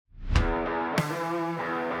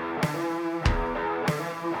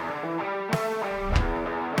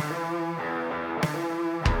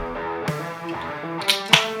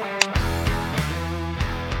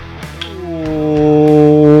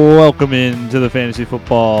Welcome into the Fantasy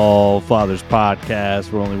Football Fathers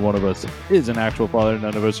Podcast, where only one of us is an actual father,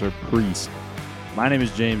 none of us are priests. My name is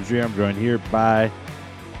James Dreer. I'm joined here by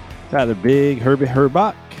Tyler Big, Herbie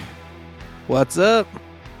Herbach. What's up?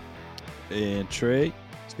 And Trey,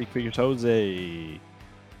 Stick Figures Jose.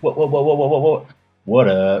 What? What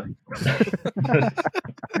up?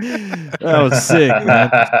 That was sick,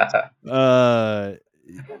 man.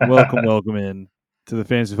 Welcome in to the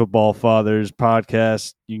Fantasy Football Fathers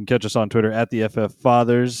Podcast. You can catch us on Twitter at the FF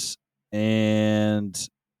Fathers. And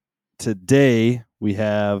today we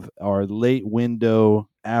have our late window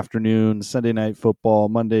afternoon, Sunday night football,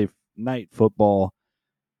 Monday night football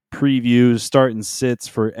previews, start and sits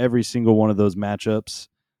for every single one of those matchups,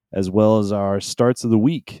 as well as our starts of the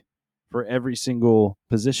week for every single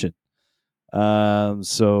position.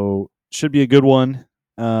 So should be a good one.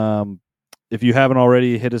 If you haven't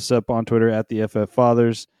already, hit us up on Twitter at the FF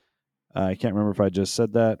Fathers. I can't remember if I just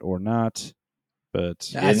said that or not, but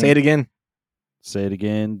Say it again. Say it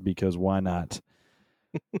again because why not?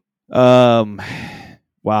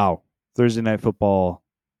 Wow. Thursday night football.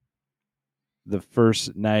 The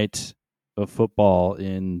first night of football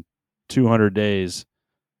in 200 days.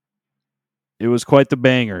 It was quite the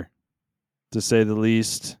banger, to say the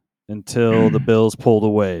least, until the Bills pulled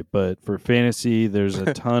away. But for fantasy, there's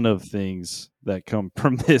a ton of things that come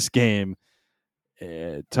from this game.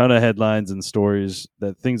 A ton of headlines and stories,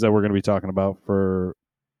 things that we're going to be talking about for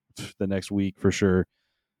the next week for sure.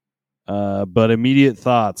 But immediate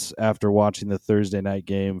thoughts after watching the Thursday night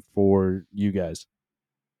game for you guys.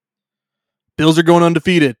 Bills are going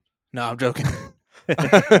undefeated. No, I'm joking. That's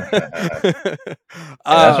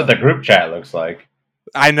what the group chat looks like.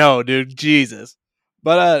 I know, dude. Jesus.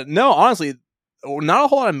 But no, honestly, not a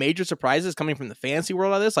whole lot of major surprises coming from the fantasy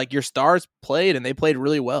world out of this. Like, your stars played, and they played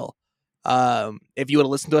really well. If you would have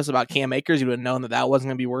listened to us about Cam Akers, you would have known that wasn't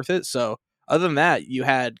going to be worth it. So other than that, you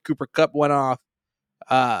had Cooper Kupp went off.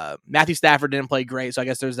 Matthew Stafford didn't play great, so I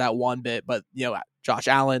guess there's that one bit. But, Josh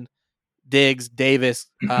Allen, Diggs, Davis,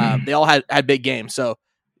 they all had big games. So,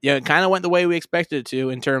 it kind of went the way we expected it to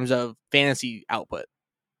in terms of fantasy output.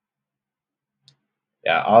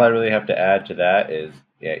 Yeah, all I really have to add to that is,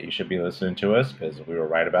 you should be listening to us because we were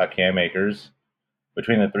right about Cam Akers.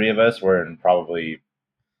 Between the three of us, we're in probably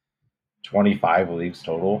 25 leagues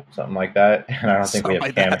total, something like that. And I don't think we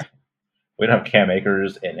have we don't have Cam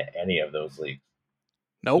Akers in any of those leagues.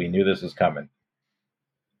 Nope. We knew this was coming.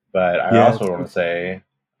 But I also want to say,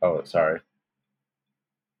 oh, sorry.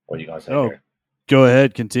 What are you going to say here? Go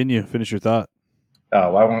ahead, continue. Finish your thought.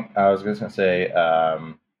 Oh, well, I was just going to say,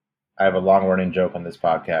 I have a long running joke on this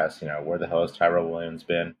podcast. Where the hell has Tyrell Williams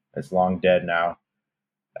been? It's long dead now.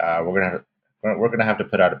 We're gonna have to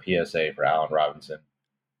put out a PSA for Allen Robinson.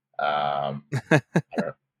 I'm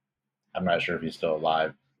not sure if he's still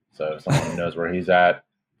alive. So if someone knows where he's at,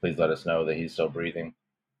 please let us know that he's still breathing.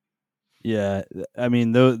 Yeah, I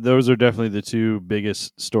mean, those are definitely the two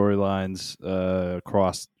biggest storylines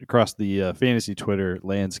across the fantasy Twitter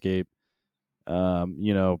landscape. Allen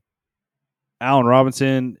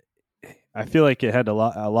Robinson, I feel like it had a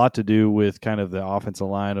lot to do with kind of the offensive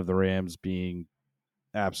line of the Rams being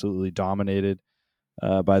absolutely dominated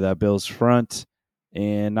by that Bills front,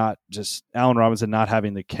 and not just Allen Robinson not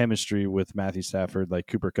having the chemistry with Matthew Stafford like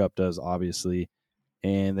Cooper Kupp does, obviously,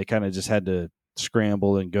 and they kind of just had to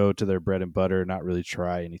scramble and go to their bread and butter, not really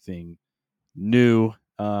try anything new.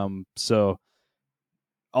 So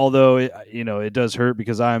although it does hurt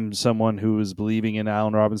because I'm someone who is believing in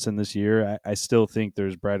Allen Robinson this year, I still think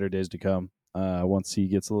there's brighter days to come once he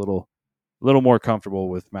gets a little more comfortable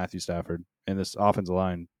with Matthew Stafford and this offensive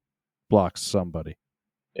line blocks somebody.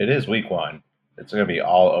 It is week 1. It's going to be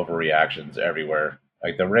all overreactions everywhere.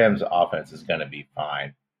 Like, the Rams' offense is going to be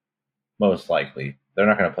fine, most likely. They're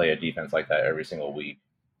not going to play a defense like that every single week.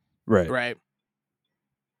 Right.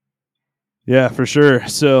 Yeah, for sure.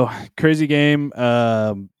 So crazy game.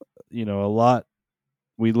 A lot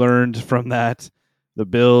we learned from that. The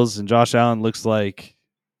Bills and Josh Allen looks like,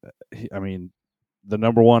 the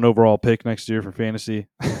number 1 overall pick next year for fantasy.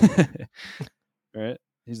 Right?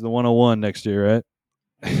 He's the 101 next year, right?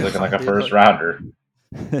 He's looking like a first rounder.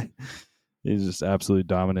 He's just absolutely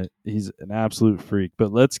dominant. He's an absolute freak.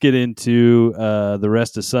 But let's get into the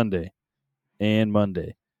rest of Sunday and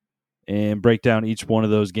Monday and break down each one of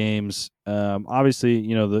those games. Obviously,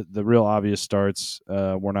 the real obvious starts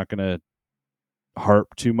we're not going to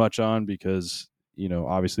harp too much on because,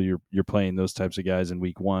 obviously you're playing those types of guys in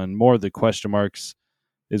week 1. More of the question marks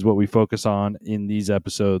is what we focus on in these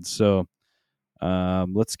episodes. So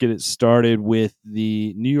let's get it started with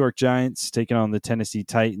the New York Giants taking on the Tennessee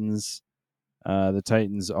Titans. The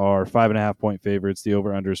Titans are 5.5-point favorites. The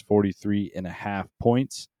over/under is 43.5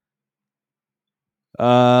 points.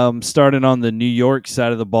 Starting on the New York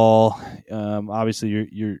side of the ball, obviously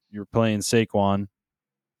you're playing Saquon.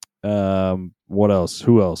 What else?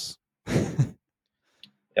 Who else?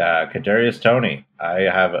 Kadarius Toney.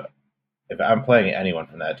 If I'm playing anyone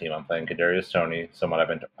from that team, I'm playing Kadarius Toney. Someone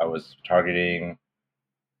I was targeting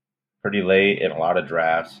pretty late in a lot of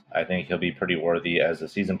drafts. I think he'll be pretty worthy as the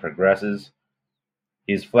season progresses.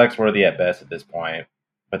 He's flex worthy at best at this point.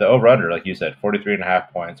 But the over under, like you said,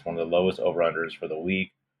 43.5 points, one of the lowest over unders for the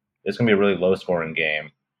week. It's going to be a really low scoring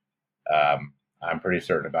game. I'm pretty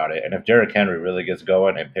certain about it. And if Derrick Henry really gets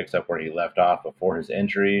going and picks up where he left off before his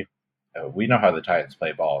injury, we know how the Titans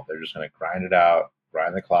play ball. They're just going to grind it out,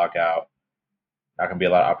 grind the clock out. Not going to be a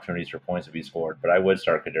lot of opportunities for points to be scored, but I would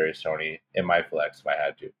start Kadarius Toney in my flex if I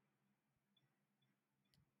had to.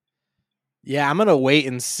 Yeah, I'm gonna wait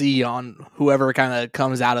and see on whoever kind of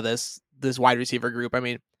comes out of this wide receiver group. I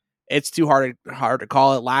mean, it's too hard to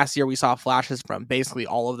call it. Last year we saw flashes from basically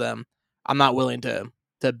all of them. I'm not willing to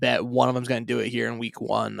bet one of them's going to do it here in week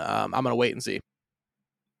 1. I'm going to wait and see.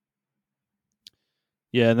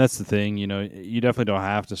 Yeah, and that's the thing. You definitely don't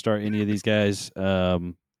have to start any of these guys.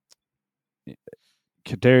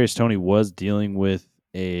 Kadarius Toney was dealing with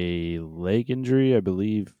a leg injury, I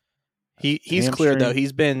believe. He's cleared though.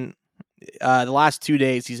 He's been the last 2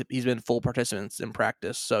 days. He's been full participants in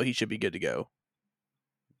practice, so he should be good to go.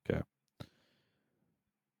 Okay.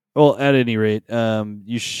 Well, at any rate,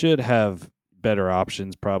 you should have better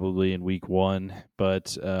options probably in week 1,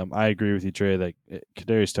 but I agree with you, Trey, that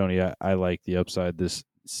Kadarius Toney, I like the upside this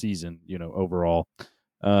season, overall.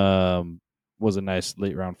 Was a nice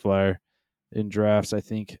late round flyer in drafts, I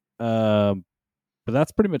think. But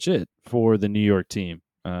that's pretty much it for the New York team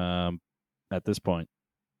at this point.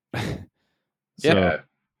 Yeah.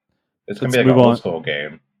 It's going to be like an old school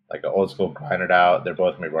game, like an old school grind it out. They're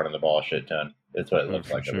both going to be running the ball a shit ton. It's what it looks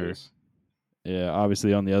like, sure. at least. Yeah,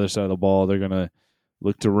 obviously on the other side of the ball, they're going to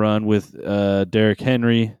look to run with Derrick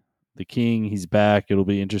Henry, the king. He's back. It'll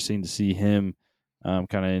be interesting to see him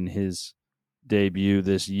kind of in his debut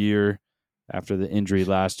this year after the injury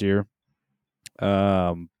last year.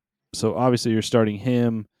 So obviously you're starting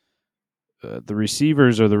him. The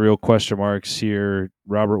receivers are the real question marks here.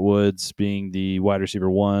 Robert Woods being the wide receiver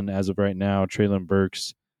 1 as of right now. Treylon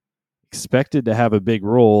Burks expected to have a big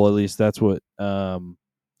role. At least that's what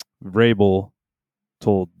Vrabel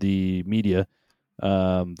told the media,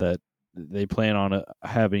 that they plan on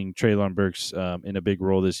having Treylon Burks in a big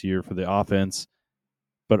role this year for the offense.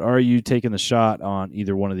 But are you taking the shot on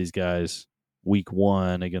either one of these guys week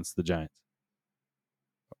 1 against the Giants?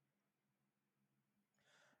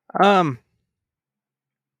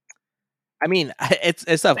 I mean,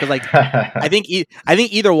 it's tough because I think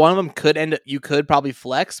either one of them could end. You could probably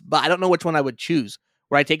flex, but I don't know which one I would choose.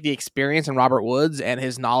 Where I take the experience in Robert Woods and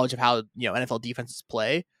his knowledge of how NFL defenses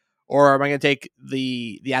play, or am I going to take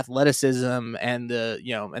the athleticism and the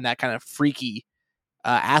and that kind of freaky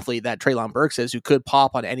athlete that Treylon Burks is, who could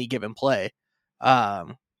pop on any given play.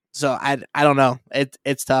 So I don't know.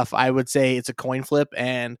 It's tough. I would say it's a coin flip,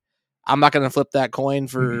 and I'm not going to flip that coin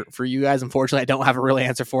for you guys. Unfortunately, I don't have a real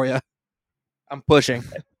answer for you. I'm pushing.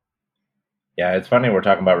 Yeah, it's funny we're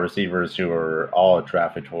talking about receivers who are all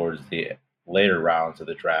drafted towards the later rounds of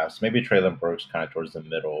the drafts. Maybe Treylon Burks kind of towards the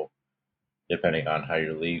middle, depending on how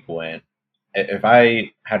your league went. If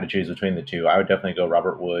I had to choose between the two, I would definitely go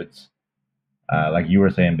Robert Woods. Like you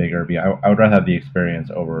were saying, Big Irby, I would rather have the experience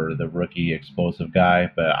over the rookie explosive guy,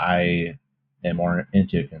 but I am more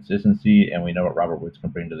into consistency, and we know what Robert Woods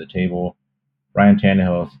can bring to the table. Ryan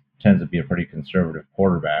Tannehill tends to be a pretty conservative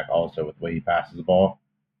quarterback also with the way he passes the ball.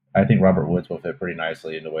 I think Robert Woods will fit pretty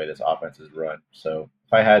nicely in the way this offense is run. So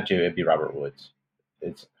if I had to, it'd be Robert Woods.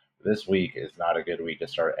 This week is not a good week to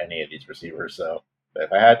start any of these receivers. So but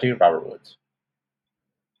if I had to, Robert Woods.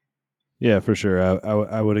 Yeah, for sure.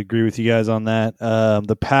 I would agree with you guys on that.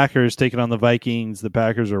 The Packers taking on the Vikings. The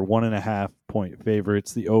Packers are 1.5-point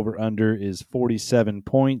favorites. The over-under is 47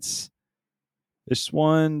 points. This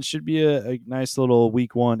one should be a nice little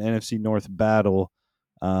week 1 NFC North battle.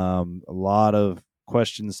 A lot of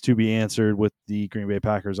questions to be answered with the Green Bay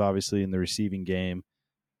Packers, obviously, in the receiving game.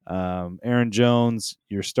 Aaron Jones,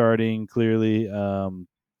 you're starting clearly.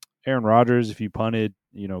 Aaron Rodgers, if you punted,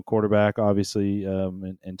 quarterback, obviously,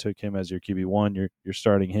 and took him as your QB1, you're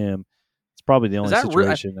starting him. It's probably the only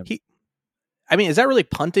situation. Is that really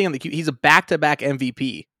punting on the QB? He's a back-to-back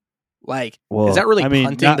MVP. Is that really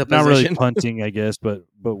punting the position? Not really punting, I guess, but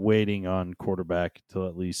waiting on quarterback till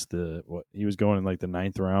at least he was going in like the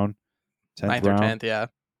 9th round, 10th round. Or 10th, yeah.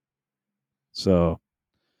 So,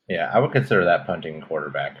 Yeah, I would consider that punting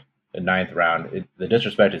quarterback. The ninth round, the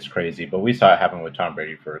disrespect is crazy, but we saw it happen with Tom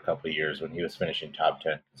Brady for a couple of years when he was finishing top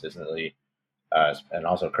 10 consistently, and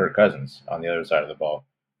also Kirk Cousins on the other side of the ball,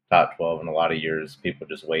 top 12 in a lot of years. People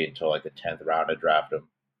just wait until like the 10th round to draft him.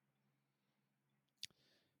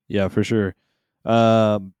 Yeah, for sure.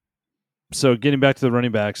 Um, so getting back to the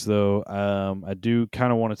running backs, though, I do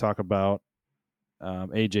kind of want to talk about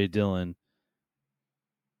A.J. Dillon.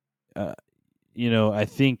 I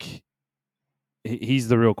think he's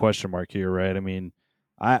the real question mark here, right? I mean,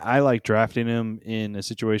 I like drafting him in a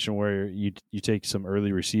situation where you take some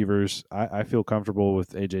early receivers. I feel comfortable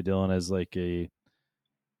with A.J. Dillon as like a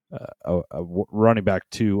running back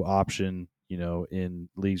 2 option, in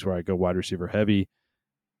leagues where I go wide receiver heavy.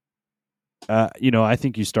 I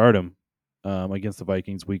think you start him against the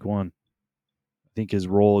Vikings week 1. I think his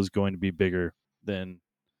role is going to be bigger than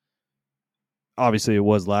obviously it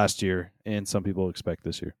was last year, and some people expect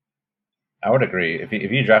this year. I would agree. If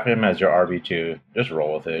you drafted him as your RB2, just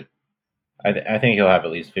roll with it. I think he'll have at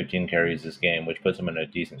least 15 carries this game, which puts him in a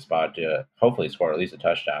decent spot to hopefully score at least a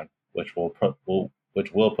touchdown, which will put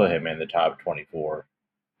him in the top 24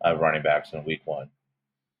 of running backs in week 1.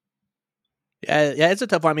 Yeah, it's a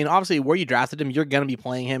tough one. I mean, obviously, where you drafted him, you're going to be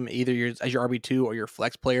playing him either as your RB2 or your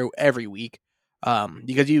flex player every week,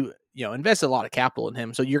 because you invested a lot of capital in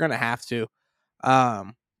him, so you're going to have to.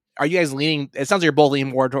 Are you guys leaning? It sounds like you're both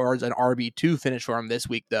leaning more towards an RB2 finish for him this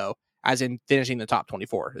week, though, as in finishing the top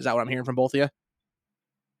 24. Is that what I'm hearing from both of you?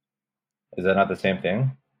 Is that not the same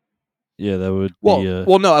thing? Yeah, that would Well,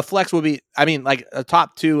 be no, a flex would be. I mean, like a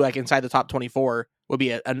top 2, like inside the top 24, would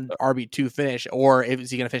be an RB2 finish, or if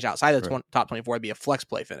is he going to finish outside the top 24, it'd be a flex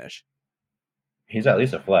play finish. He's at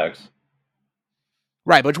least a flex.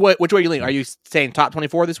 Right, but which way are you leaning? Are you saying top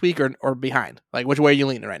 24 this week or behind? Like, which way are you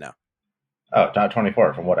leaning right now? Oh, top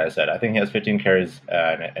 24 from what I said. I think he has 15 carries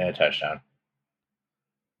and a touchdown.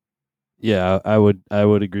 Yeah, I would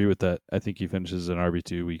agree with that. I think he finishes an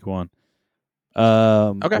RB2 week 1.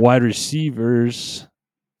 Okay. Wide receivers,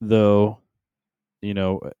 though,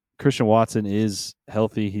 Christian Watson is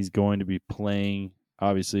healthy. He's going to be playing,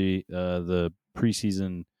 obviously, the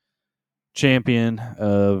preseason champion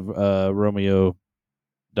of Romeo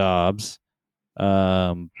Dobbs.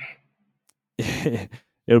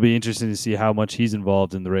 It'll be interesting to see how much he's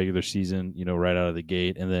involved in the regular season, right out of the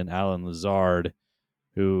gate. And then Alan Lazard,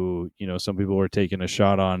 who, some people were taking a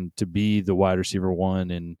shot on to be the wide receiver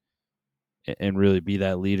 1 and really be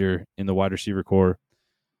that leader in the wide receiver core.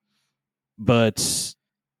 But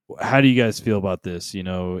how do you guys feel about this?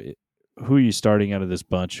 Who are you starting out of this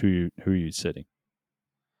bunch? Who are you sitting?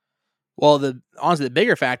 Well, honestly, the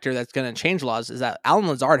bigger factor that's going to change laws is that Alan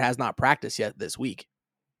Lazard has not practiced yet this week.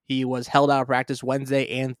 He was held out of practice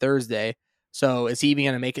Wednesday and Thursday. So is he even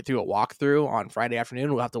going to make it through a walkthrough on Friday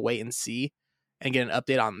afternoon? We'll have to wait and see and get an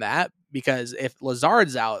update on that. Because if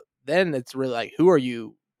Lazard's out, then it's really like, who are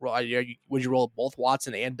you? Would you roll both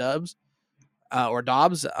Watson and Dobbs or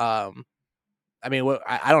Dobbs? I mean,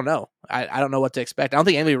 I don't know. I don't know what to expect. I don't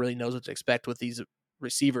think anybody really knows what to expect with these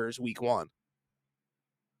receivers week 1.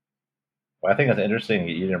 Well, I think it's interesting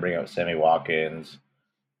you didn't bring up Sammy Watkins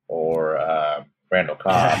or Randall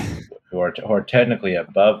Cobb, who are technically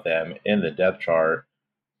above them in the depth chart,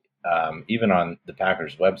 even on the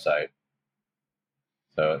Packers website.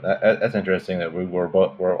 So that's interesting that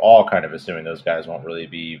we're all kind of assuming those guys won't really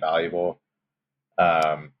be valuable.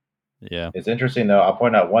 Yeah, it's interesting though. I'll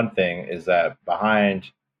point out one thing is that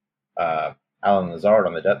behind Alan Lazard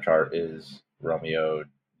on the depth chart is Romeo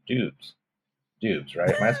Dubes. Dubes, right?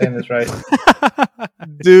 Am I saying this right?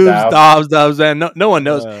 Dobbs, man. No one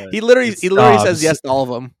knows. He literally says yes to all of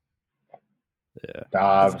them. Yeah,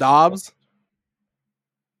 Dobbs.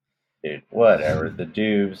 Dude, whatever. The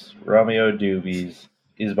Dubes, Romeo Doobies,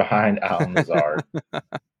 is behind Alan Lazard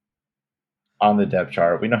on the depth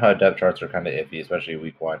chart. We know how depth charts are kind of iffy, especially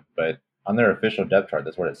week 1, but on their official depth chart,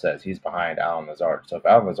 that's what it says. He's behind Alan Lazard. So if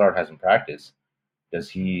Alan Lazard hasn't practiced, does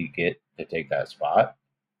he get to take that spot?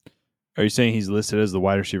 Are you saying he's listed as the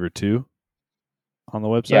wide receiver 2 on the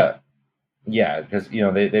website? Yeah, because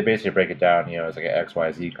they basically break it down, as like an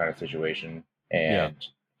XYZ kind of situation, and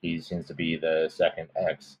he seems to be the second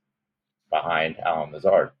X behind Alan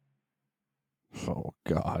Lazard. Oh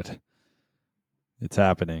God, it's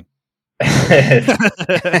happening.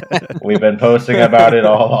 We've been posting about it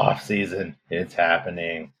all off season. It's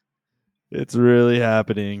happening. It's really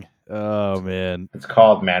happening. Oh man, it's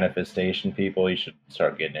called manifestation. People, you should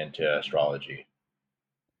start getting into astrology.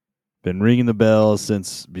 Been ringing the bell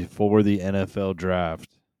since before the NFL draft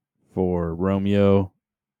for Romeo.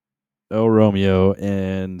 Oh, Romeo,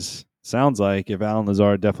 and sounds like if Alan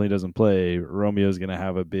Lazard definitely doesn't play, Romeo's going to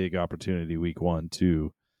have a big opportunity week 1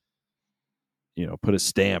 to, put a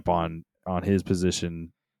stamp on his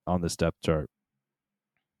position on this depth chart.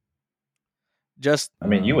 Just I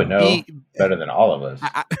mean, you would know better than all of us.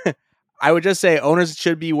 I would just say owners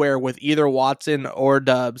should beware with either Watson or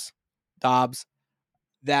Dobbs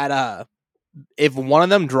that if one of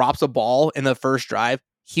them drops a ball in the first drive,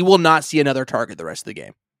 he will not see another target the rest of the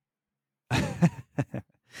game.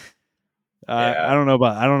 I don't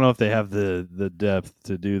know if they have the depth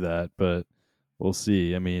to do that, but we'll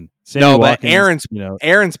see. I mean, Sammy Watkins,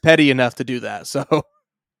 Aaron's petty enough to do that. So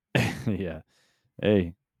yeah,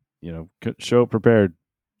 hey, show up prepared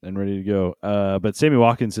and ready to go. But Sammy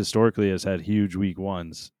Watkins historically has had huge week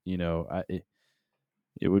 1s. It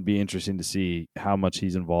would be interesting to see how much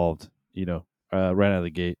he's involved. Right out of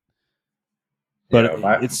the gate.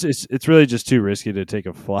 But it's really just too risky to take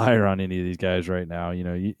a flyer on any of these guys right now.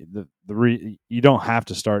 You don't have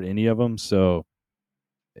to start any of them, so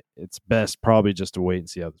it's best probably just to wait and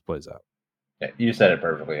see how this plays out. You said it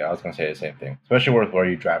perfectly. I was going to say the same thing. Especially with where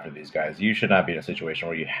you drafted these guys, you should not be in a situation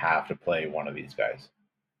where you have to play one of these guys.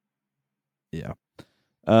 Yeah.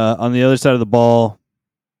 On the other side of the ball,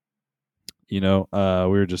 we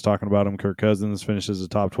were just talking about him. Kirk Cousins finishes a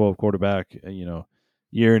top 12 quarterback.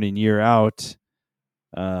 Year in and year out.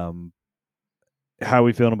 How are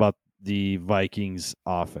we feeling about the Vikings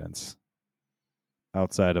offense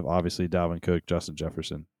outside of obviously Dalvin Cook, Justin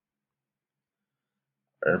Jefferson?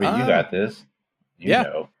 Irby, you got this. You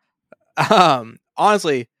know.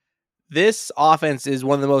 Honestly, this offense is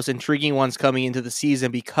one of the most intriguing ones coming into the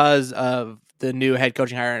season because of the new head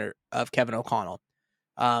coaching hire of Kevin O'Connell.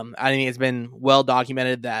 I think it's been well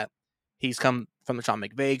documented that he's come from the Sean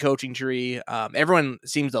McVay coaching tree. Everyone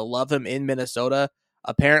seems to love him in Minnesota.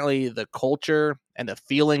 Apparently, the culture and the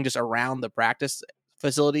feeling just around the practice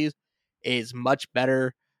facilities is much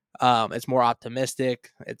better. It's more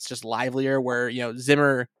optimistic. It's just livelier. Where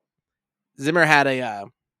Zimmer had a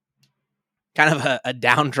kind of a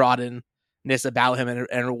downtroddenness about him and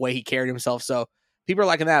a way he carried himself. So people are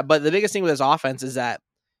liking that. But the biggest thing with his offense is that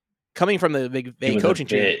coming from the McVay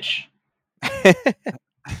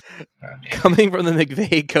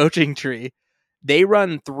coaching tree, they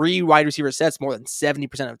run 3 wide receiver sets more than 70%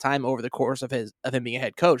 of the time over the course of him being a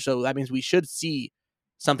head coach. So that means we should see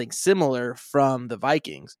something similar from the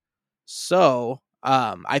Vikings. So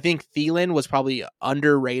I think Thielen was probably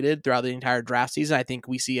underrated throughout the entire draft season. I think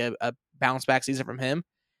we see a bounce back season from him.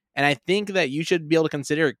 And I think that you should be able to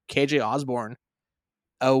consider KJ Osborne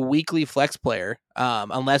a weekly flex player,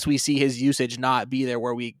 unless we see his usage not be there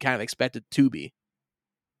where we kind of expect it to be.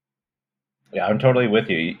 Yeah, I'm totally with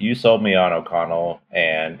you. You sold me on O'Connell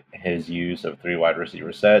and his use of 3 wide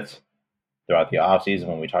receiver sets throughout the offseason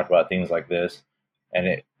when we talked about things like this. And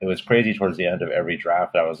it was crazy towards the end of every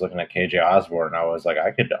draft. I was looking at KJ Osborne and I was like,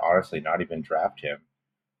 I could honestly not even draft him.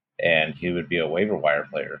 And he would be a waiver wire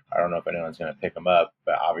player. I don't know if anyone's going to pick him up,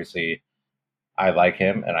 but obviously I like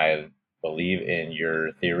him and I believe in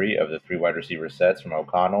your theory of the 3 wide receiver sets from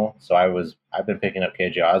O'Connell. So I've been picking up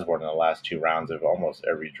KJ Osborne in the last 2 rounds of almost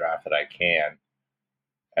every draft that I can.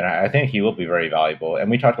 And I think he will be very valuable.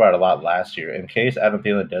 And we talked about it a lot last year. In case Adam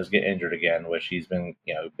Thielen does get injured again, which he's been,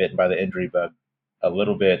 bitten by the injury bug a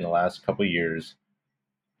little bit in the last couple of years,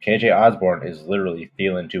 KJ Osborne is literally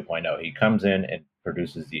Thielen 2.0. He comes in and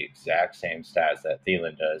produces the exact same stats that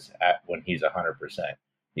Thielen does when he's 100%.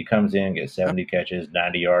 He comes in, gets 70 catches,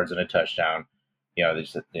 90 yards, and a touchdown.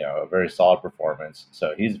 A very solid performance.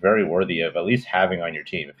 So he's very worthy of at least having on your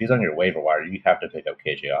team. If he's on your waiver wire, you have to pick up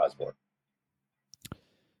KJ Osborne.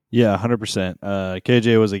 Yeah, 100%.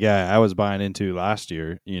 KJ was a guy I was buying into last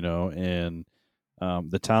year, and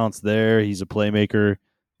the talent's there. He's a playmaker.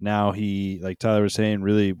 Now he, like Tyler was saying,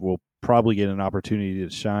 really will probably get an opportunity to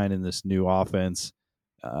shine in this new offense.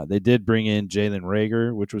 They did bring in Jalen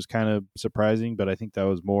Reagor, which was kind of surprising, but I think that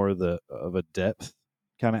was more of a depth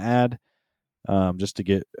kind of add, just to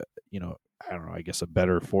get, I don't know, I guess a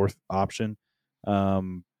better 4th option.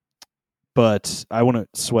 But I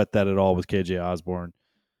wouldn't sweat that at all with KJ Osborne.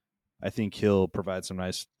 I think he'll provide some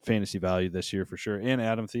nice fantasy value this year for sure, and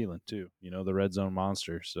Adam Thielen too. The red zone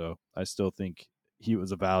monster. So I still think he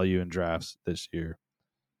was a value in drafts this year.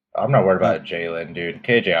 I'm not worried about Jalen, dude.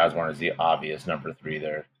 KJ Osborne is the obvious number 3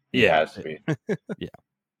 there. He has to be. Yeah.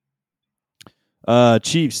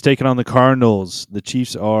 Chiefs taking on the Cardinals. The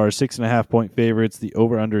Chiefs are 6.5-point favorites. The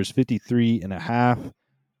over/under is 53.5.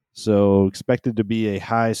 So expected to be a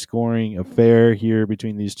high-scoring affair here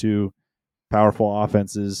between these two powerful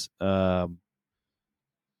offenses. Let's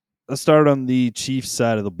start on the Chiefs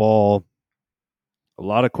side of the ball. A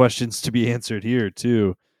lot of questions to be answered here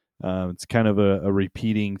too. It's kind of a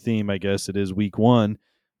repeating theme, I guess. It is week one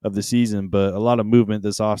of the season, but a lot of movement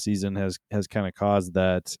this offseason has kind of caused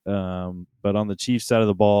that. But on the Chiefs side of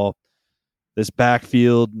the ball, this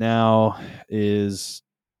backfield now is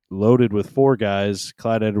loaded with four guys: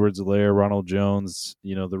 Clyde Edwards-Helaire, Ronald Jones,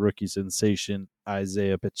 the rookie sensation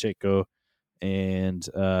Isaiah Pacheco, and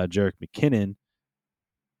Jerick McKinnon.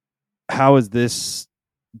 How is this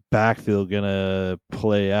backfield gonna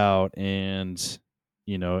play out? And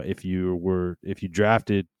if you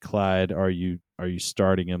drafted Clyde, are you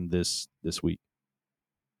starting him this week?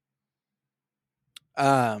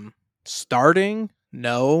 Starting,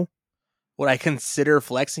 no. Would I consider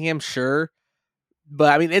flexing him? Sure.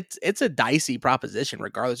 But I mean, it's a dicey proposition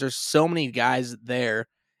regardless. There's so many guys there,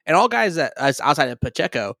 and all guys that outside of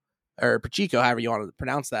Pacheco, however you want to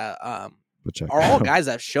pronounce that, are all guys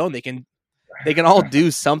that have shown they can all do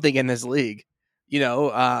something in this league.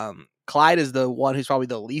 Clyde is the one who's probably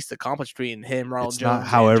the least accomplished between him, Ronald Jones. Not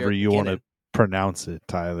however and you want to pronounce it,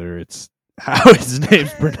 Tyler. It's how his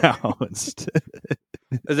name's pronounced.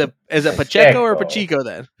 Is it Pacheco or Pacheco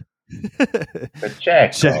then?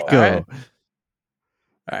 Pacheco.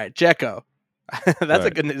 All right, Checo. That's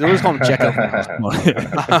a good name. We'll just call him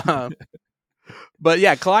Checo. But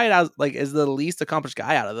yeah, Clyde is the least accomplished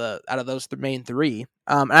guy out of those main three.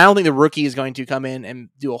 And I don't think the rookie is going to come in and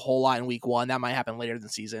do a whole lot in week one. That might happen later in the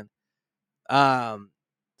season. So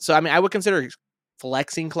I mean, I would consider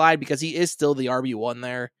flexing Clyde because he is still the RB1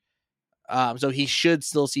 there. So he should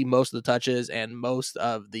still see most of the touches and most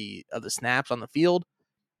of the snaps on the field.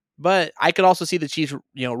 But I could also see the Chiefs,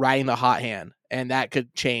 riding the hot hand, and that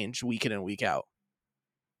could change week in and week out.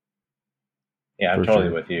 Yeah, I'm totally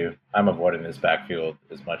with you. I'm avoiding this backfield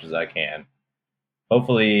as much as I can.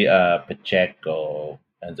 Hopefully, Pacheco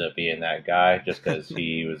ends up being that guy just because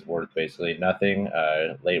he was worth basically nothing.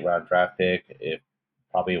 Late round draft pick, if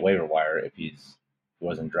probably a waiver wire if he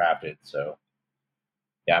wasn't drafted. So,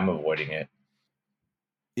 yeah, I'm avoiding it.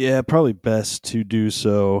 Yeah, probably best to do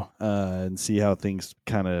so and see how things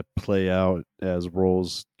kind of play out as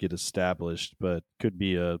roles get established. But could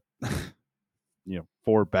be a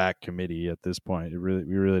 4-back committee at this point. We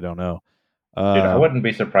really don't know. Dude, I wouldn't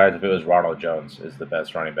be surprised if it was Ronald Jones is the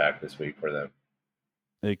best running back this week for them.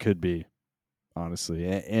 It could be, honestly,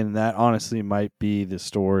 and that honestly might be the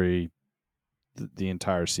story the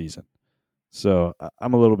entire season. So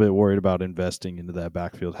I'm a little bit worried about investing into that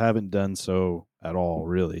backfield. Haven't done so at all,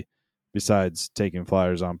 really, besides taking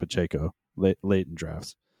flyers on Pacheco late in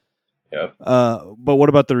drafts. Yep. But what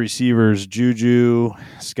about the receivers? Juju,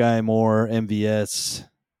 Sky Moore, MVS,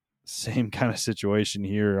 same kind of situation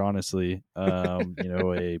here, honestly.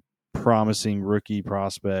 A promising rookie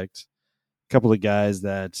prospect, a couple of guys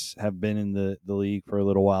that have been in the league for a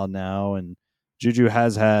little while now, and Juju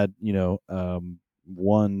has had,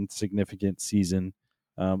 one significant season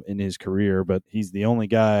in his career, but he's the only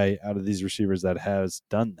guy out of these receivers that has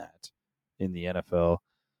done that in the NFL.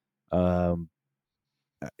 Are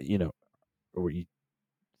we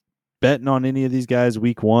betting on any of these guys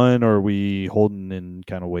week one, or are we holding and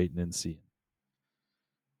kind of waiting and seeing?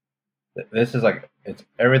 This is it's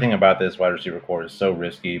everything about this wide receiver core is so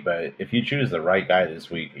risky, but if you choose the right guy this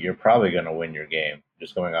week, you're probably going to win your game.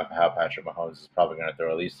 Just going off of how Patrick Mahomes is probably going to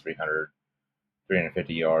throw at least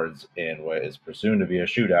 350 yards in what is presumed to be a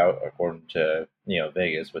shootout, according to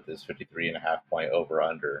Vegas with this 53.5 point over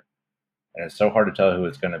under. And it's so hard to tell who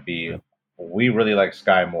it's going to be. We really like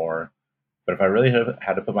Sky Moore, but if I really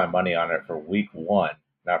had to put my money on it for week one,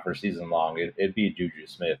 not for season long, it'd be Juju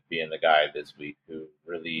Smith being the guy this week who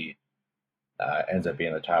really ends up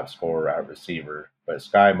being the top scorer at receiver. But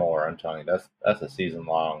Sky Moore, I'm telling you, that's a season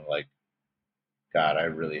long. God, I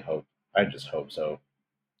just hope so.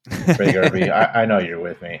 I know you're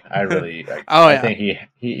with me. I really, I think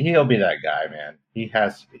he'll be that guy, man. He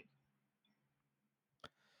has to be.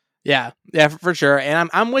 Yeah, for sure. And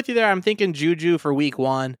I'm with you there. I'm thinking Juju for week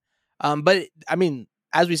one. But I mean,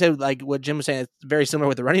 as we said, like what Jim was saying, it's very similar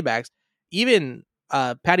with the running backs. Even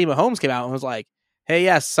Patty Mahomes came out and was like, "Hey,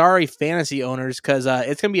 yeah, sorry, fantasy owners, because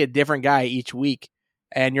it's gonna be a different guy each week,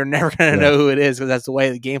 and you're never gonna know who it is because that's the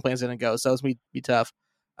way the game plan's gonna go. So it's gonna be tough."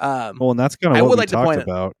 Well, and that's kind of what we talked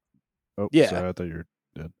about. Oh, yeah. Sorry, I thought you were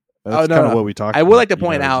dead. That's kind of what we talked about. I would like to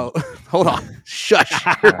point out. Hold on. Shush.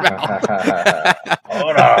 Hold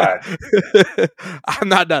on. I'm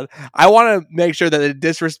not done. I want to make sure that the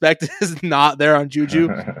disrespect is not there on Juju.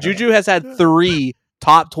 Juju has had 3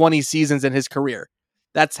 top 20 seasons in his career.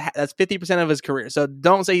 That's 50% of his career. So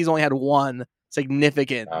don't say he's only had one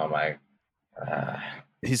significant. Oh my.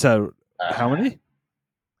 He's had how many?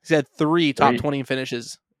 He's had 3 top 20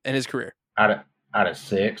 finishes in his career. Out of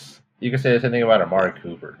 6. You can say the same thing about Amari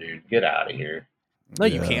Cooper, dude. Get out of here. No,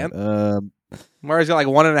 you can't. Um, Murray's got like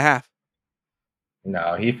 1.5.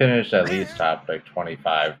 No, he finished at least top like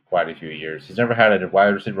 25 quite a few years. He's never had a wide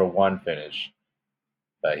receiver 1 finish,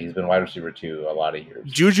 but he's been wide receiver 2 a lot of years.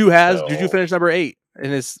 Juju finished number 8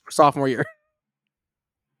 in his sophomore year.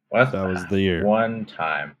 Well, that was the year. One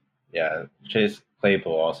time. Yeah, Chase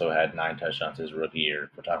Claypool also had 9 touchdowns his rookie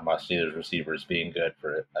year. We're talking about Steelers receivers being good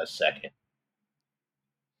for a second.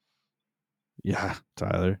 Yeah,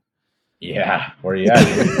 Tyler. Yeah, where you at?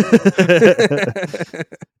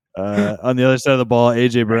 On the other side of the ball,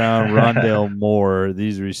 AJ Brown, Rondale Moore,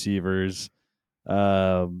 these receivers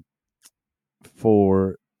for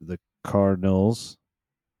the Cardinals.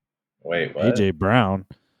 Wait, what? AJ Brown.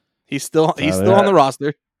 He's still on the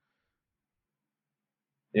roster.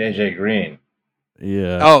 AJ Green.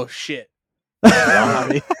 Yeah. Oh shit.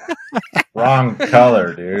 Wrong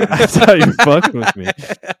color, dude. I thought you fucked with me.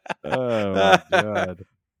 Oh my god.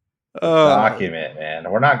 Document, man.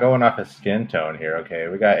 We're not going off of skin tone here, okay?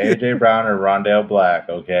 We got AJ Brown or Rondale Black,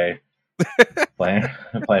 okay? playing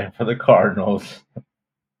for the Cardinals.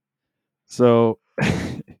 So,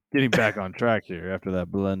 getting back on track here after that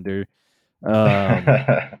blunder,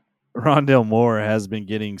 Rondale Moore has been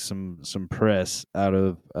getting some press out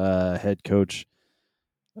of head coach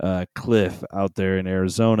Cliff out there in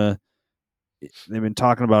Arizona. They've been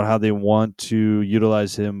talking about how they want to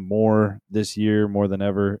utilize him more this year, more than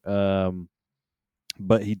ever.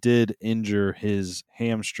 But he did injure his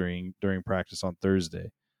hamstring during practice on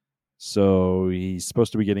Thursday. So he's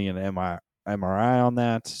supposed to be getting an MRI on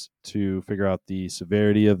that to figure out the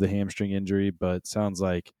severity of the hamstring injury, but sounds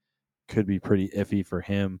like could be pretty iffy for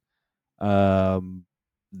him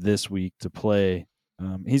this week to play.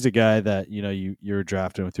 He's a guy that you're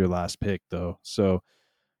drafting with your last pick, though. So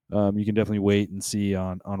you can definitely wait and see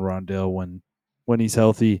on Rondale when he's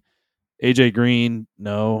healthy. AJ Green,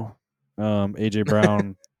 no. AJ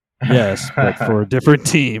Brown, yes, but for a different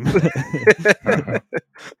team.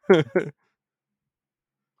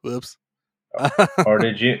 Whoops. or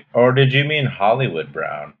did you mean Hollywood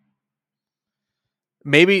Brown?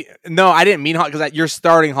 Maybe no, I didn't mean because you're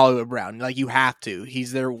starting Hollywood Brown. Like you have to.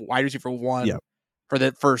 He's their wide receiver 1 for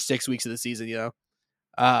the first 6 weeks of the season.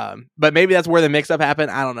 But maybe that's where the mix-up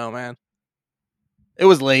happened. I don't know, man. It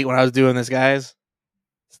was late when I was doing this, guys.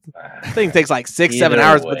 This thing takes like 6-7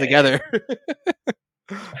 hours to put together.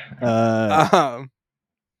 I'll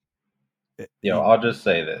just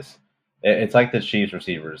say this. It's like the Chiefs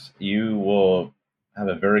receivers. You will have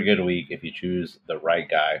a very good week if you choose the right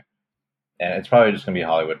guy. And it's probably just going to be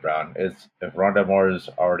Hollywood Brown. If Rondale Moore is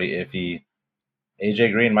already iffy,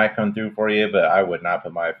 AJ Green might come through for you, but I would not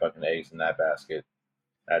put my fucking eggs in that basket.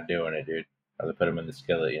 Not doing it, dude. I'd rather put them in the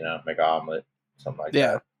skillet, make an omelet, something like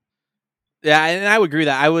that. Yeah, and I would agree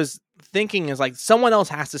that I was thinking is like someone else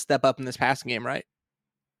has to step up in this passing game, right?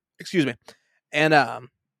 Excuse me. And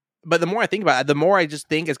but the more I think about it, the more I just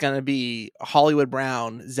think it's going to be Hollywood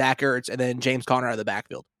Brown, Zach Ertz, and then James Conner out of the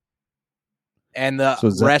backfield. And the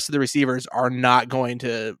rest of the receivers are not going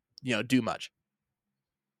to, do much.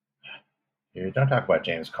 Dude, don't talk about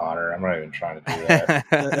James Conner. I'm not even trying to do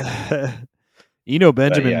that. Eno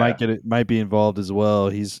Benjamin might be involved as well.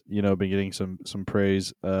 He's been getting some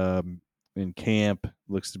praise in camp.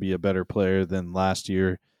 Looks to be a better player than last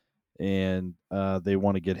year, and they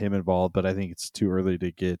want to get him involved. But I think it's too early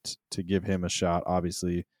to give him a shot.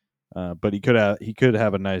 Obviously, but he could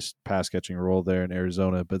have a nice pass catching role there in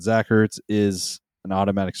Arizona. But Zach Ertz is an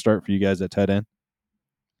automatic start for you guys at tight end.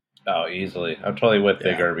 Oh, easily. I'm totally with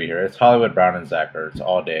Big Irby here. It's Hollywood Brown and Zach Ertz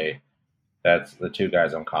all day. That's the two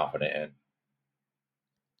guys I'm confident in.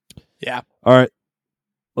 Yeah. All right.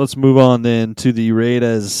 Let's move on then to the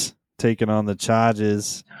Raiders taking on the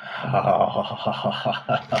Chargers. The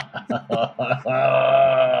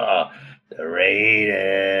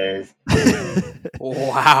Raiders.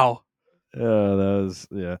 Wow. Oh, that was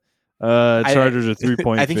Chargers are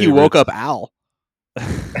 3-point. I think you woke up Al.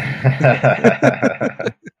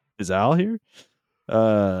 Is Al here?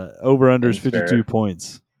 Over under is 52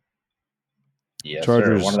 points. Yes,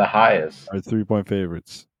 Chargers sir. One of the highest. Are 3-point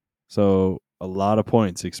favorites. So a lot of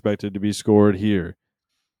points expected to be scored here.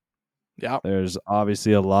 Yeah. There's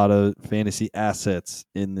obviously a lot of fantasy assets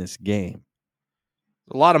in this game.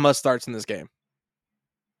 A lot of must starts in this game.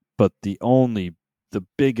 But the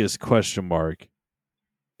biggest question mark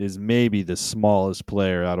is maybe the smallest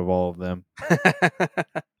player out of all of them.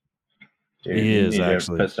 Dude, he you is need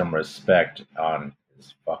actually. To put some respect on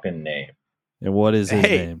his fucking name. And what is his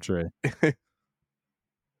name, Trey?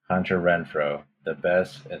 Hunter Renfrow, the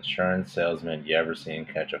best insurance salesman you ever seen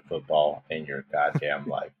catch a football in your goddamn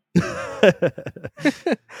life.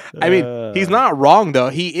 I mean, he's not wrong though.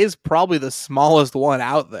 He is probably the smallest one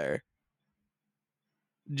out there.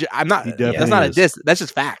 I'm not. He That's definitely not is. a diss. That's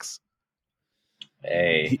just facts.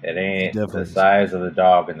 Hey, it ain't the definitely is. size of the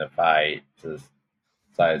dog in the fight. It's the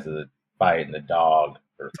size of the fight in the dog,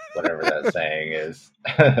 or whatever that saying is.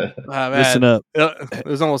 Oh, man. Listen up. It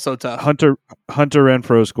was almost so tough. Hunter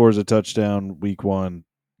Renfro scores a touchdown week 1,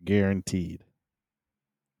 guaranteed.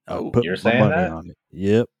 Oh, Put you're my saying money that? on it.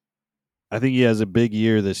 Yep. I think he has a big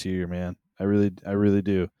year this year, man. I really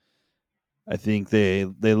do. I think they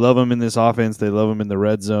love him in this offense. They love him in the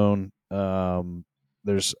red zone.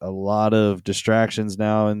 There's a lot of distractions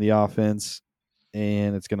now in the offense,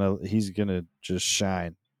 and he's gonna just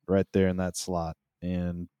shine right there in that slot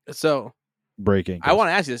and so break ankles. I want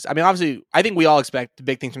to ask you this. I mean, obviously, I think we all expect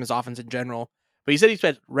big things from his offense in general. But you said you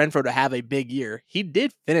expect Renfro to have a big year. He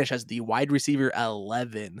did finish as the wide receiver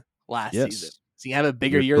 11 last season. Does he have a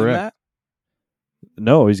bigger year than that?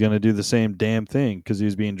 No, he's going to do the same damn thing because he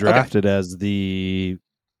was being drafted as the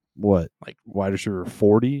wide receiver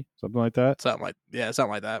 40, something like that. Something like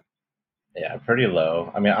that. Yeah, pretty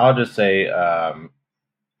low. I mean, I'll just say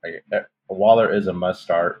Waller is a must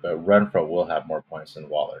start, but Renfro will have more points than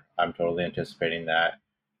Waller. I'm totally anticipating that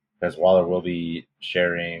because Waller will be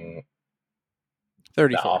sharing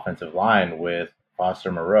 34. the offensive line with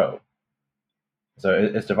Foster Moreau. So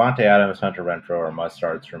it's Devontae Adams, Hunter Renfro are must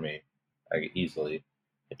starts for me, like easily.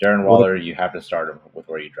 If Darren Waller, you have to start him with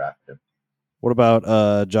where you drafted him. What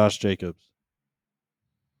about Josh Jacobs?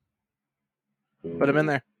 Put him in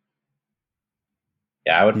there.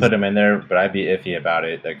 Yeah, I would put him in there, but I'd be iffy about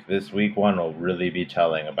it. Like this week 1 will really be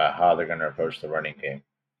telling about how they're going to approach the running game.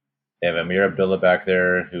 They have Amir Abdullah back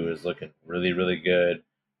there who is looking really, really good,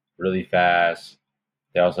 really fast.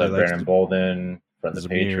 They also have Brandon Bolden from the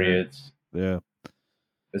Patriots. Yeah.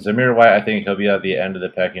 Zamir White, I think he'll be at the end of the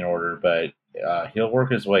pecking order, but he'll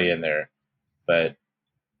work his way in there. But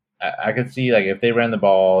I could see, like, if they ran the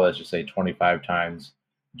ball, let's just say 25 times,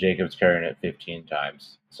 Jacobs carrying it 15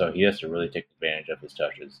 times. So he has to really take advantage of his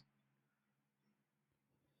touches.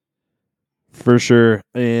 For sure.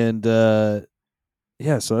 And,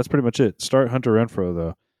 yeah, so that's pretty much it. Start Hunter Renfro,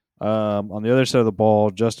 though. On the other side of the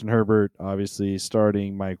ball, Justin Herbert, obviously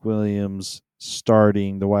starting. Mike Williams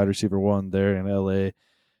starting, the wide receiver 1 there in L.A.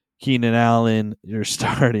 Keenan Allen, you're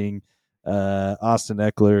starting. Austin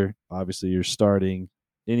Eckler, obviously you're starting.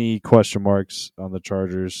 Any question marks on the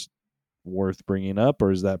Chargers worth bringing up,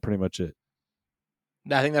 or is that pretty much it?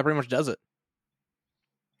 I think that pretty much does it.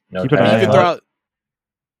 No, Keep an eye out.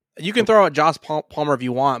 You can throw out Josh Palmer if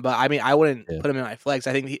you want, but I mean, I wouldn't put him in my flex.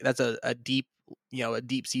 I think that's a deep, a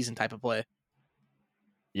deep season type of play.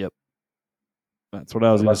 Yep, that's what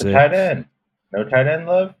I was going to say. Tight end, no tight end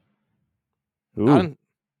love. Not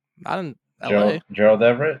in LA. Gerald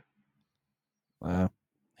Everett.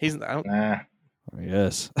 He's nah.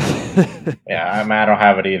 Yes. Yeah, I don't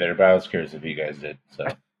have it either, but I was curious if you guys did. So.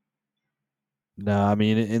 No, I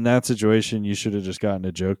mean, in that situation, you should have just gotten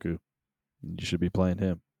a Njoku. You should be playing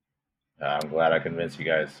him. I'm glad I convinced you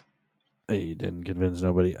guys. Hey, you didn't convince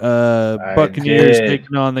nobody. Buccaneers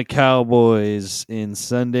taking on the Cowboys in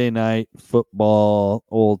Sunday night football.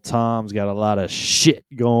 Old Tom's got a lot of shit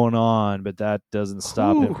going on, but that doesn't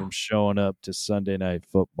stop him from showing up to Sunday night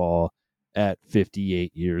football at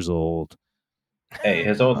 58 years old. Hey,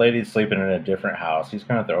 his old lady's sleeping in a different house. He's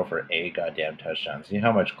going to throw for 8 goddamn touchdowns. See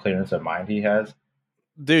how much clearance of mind he has?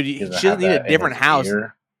 Dude, she doesn't need a different house.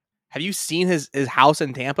 Ear. Have you seen his house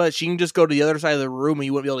in Tampa? She can just go to the other side of the room and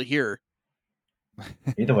you wouldn't be able to hear her.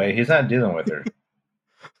 Either way, he's not dealing with her.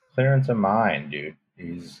 Clearance of mind, dude.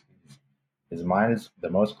 His mind is the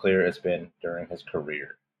most clear it's been during his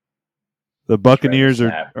career. The Buccaneers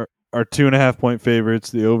are 2.5-point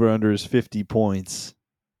favorites. The over-under is 50 points.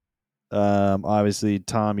 Obviously,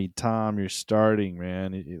 Tom, you're starting,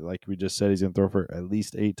 man. Like we just said, he's going to throw for at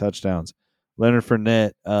least 8 touchdowns. Leonard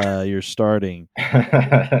Fournette, you're starting.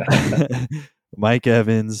 Mike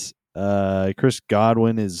Evans, Chris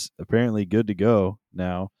Godwin is apparently good to go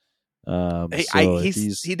now.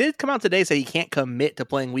 He did come out today and say he can't commit to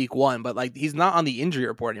playing week 1, but like he's not on the injury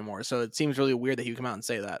report anymore. So it seems really weird that he would come out and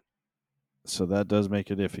say that. So that does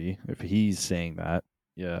make it iffy if he's saying that.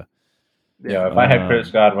 Yeah. Yeah, if I had Chris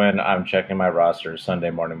Godwin, I'm checking my roster Sunday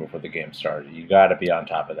morning before the game starts. You got to be on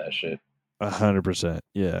top of that shit. 100%.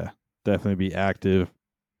 Yeah, definitely be active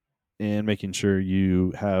and making sure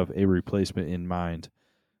you have a replacement in mind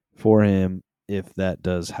for him if that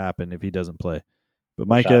does happen, if he doesn't play. But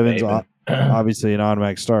Mike Evans, obviously an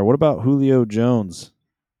automatic start. What about Julio Jones?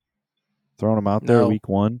 Throwing him out there week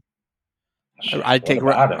 1? I take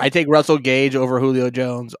Russell Gage over Julio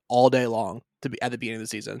Jones all day long. to be at the beginning of the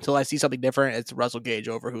season. Until I see something different, it's Russell Gage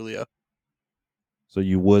over Julio. So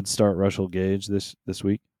you would start Russell Gage this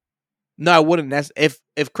week? No, I wouldn't.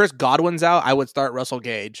 If Chris Godwin's out, I would start Russell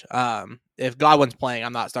Gage. If Godwin's playing,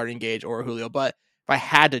 I'm not starting Gage or Julio. But if I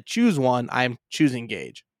had to choose one, I'm choosing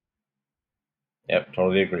Gage. Yep,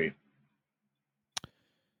 totally agree.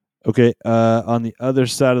 Okay, on the other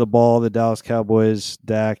side of the ball, the Dallas Cowboys,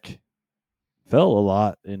 Dak fell a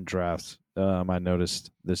lot in drafts. I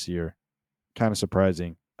noticed this year, kind of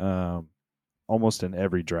surprising. Almost in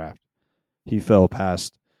every draft, he fell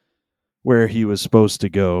past where he was supposed to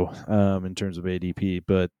go in terms of ADP.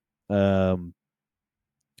 But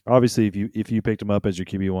obviously, if you picked him up as your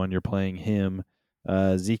QB1, you're playing him.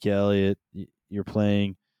 Zeke Elliott, you're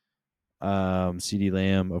playing CeeDee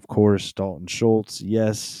Lamb, of course. Dalton Schultz,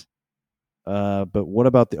 yes. But what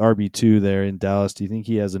about the RB2 there in Dallas? Do you think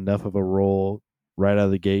he has enough of a role right out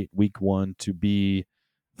of the gate, week 1, to be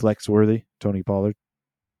flex worthy, Tony Pollard?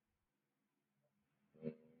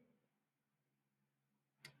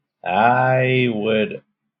 I would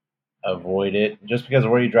avoid it just because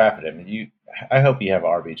of where you drafted him. I hope you have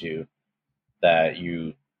RB2 that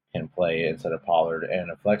you can play instead of Pollard,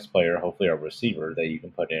 and a flex player, hopefully a receiver that you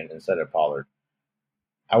can put in instead of Pollard.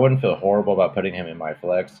 I wouldn't feel horrible about putting him in my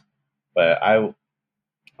flex, but I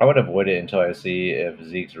would avoid it until I see if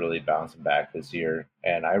Zeke's really bouncing back this year.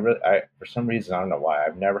 And I for some reason, I don't know why,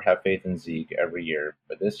 I've never had faith in Zeke every year,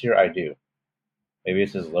 but this year I do. Maybe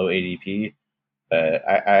it's his low ADP, but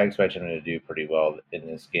I expect him to do pretty well in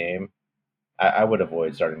this game. I would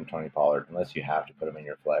avoid starting Tony Pollard unless you have to put him in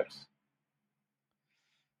your flex.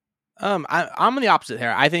 I'm on the opposite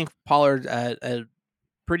here. I think Pollard's a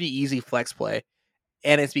pretty easy flex play,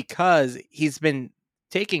 and it's because he's been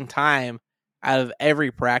taking time out of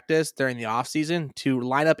every practice during the offseason to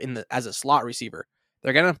line up as a slot receiver.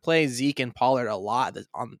 They're gonna play Zeke and Pollard a lot put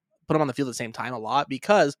them on the field at the same time a lot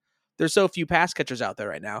because there's so few pass catchers out there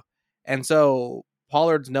right now, and so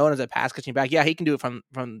Pollard's known as a pass catching back. Yeah, he can do it from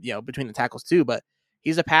between the tackles too, but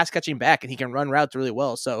he's a pass catching back and he can run routes really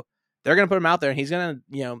well. So they're going to put him out there and he's going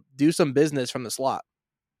to, do some business from the slot.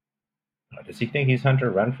 Does he think he's Hunter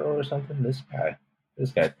Renfrow or something? This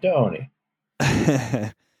guy, don't he?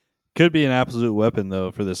 Could be an absolute weapon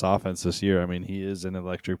though for this offense this year. I mean, he is an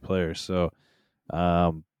electric player. So,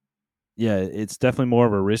 yeah, it's definitely more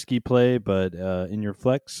of a risky play, but in your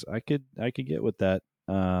flex, I could get with that.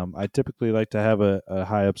 I typically like to have a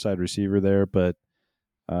high upside receiver there, but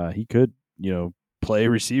he could, play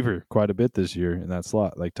receiver quite a bit this year in that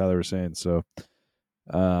slot, like Tyler was saying. So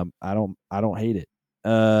I don't hate it.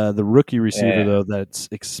 The rookie receiver though that's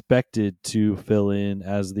expected to fill in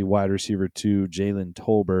as the wide receiver to Jalen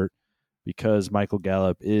Tolbert because Michael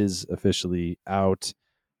Gallup is officially out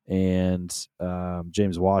and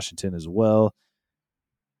James Washington as well.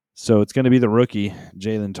 So it's going to be the rookie,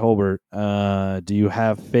 Jalen Tolbert. Do you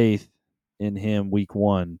have faith in him week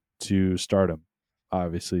 1 to start him?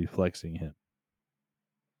 Obviously, flexing him.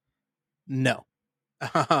 No.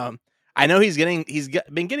 I know he's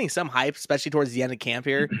been getting some hype, especially towards the end of camp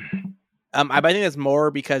here. I think that's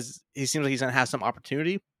more because he seems like he's going to have some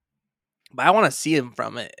opportunity. But I want to see him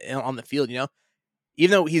from it on the field,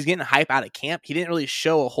 Even though he's getting hype out of camp, he didn't really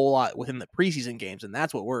show a whole lot within the preseason games, and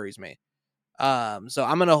that's what worries me. So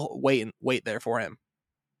I'm gonna wait there for him.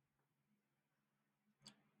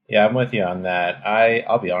 Yeah, I'm with you on that.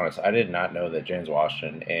 I'll be honest, I did not know that James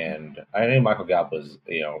Washington and I knew Michael Gallup was,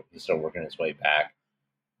 he's still working his way back,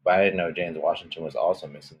 but I didn't know James Washington was also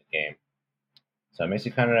missing the game. So it makes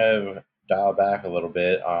you kind of dial back a little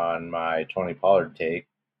bit on my Tony Pollard take.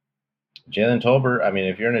 Jalen Tolbert, I mean,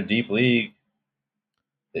 if you're in a deep league,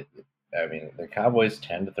 the Cowboys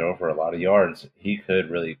tend to throw for a lot of yards. He could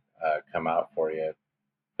really come out for you.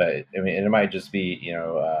 But, I mean, it might just be,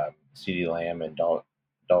 CeeDee Lamb and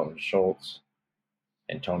Dalton Schultz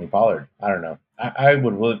and Tony Pollard. I don't know. I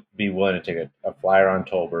would be willing to take a flyer on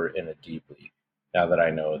Tolbert in a deep league now that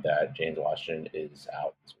I know that James Washington is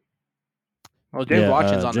out this week. Well, James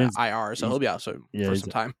Washington's on the IR, so he'll be out for some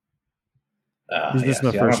time. He's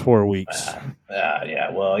missing the first 4 weeks.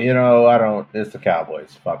 Yeah. Well, I don't. It's the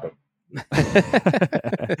Cowboys. Fuck them.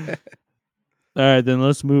 All right, then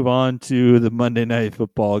let's move on to the Monday Night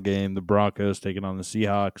Football game. The Broncos taking on the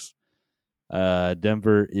Seahawks.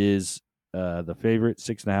 Denver is the favorite,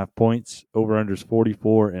 6.5 points. Over/unders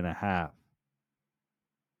 44.5.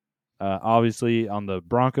 Obviously, on the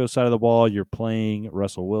Broncos side of the ball, you're playing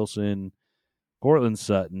Russell Wilson, Cortland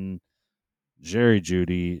Sutton, Jerry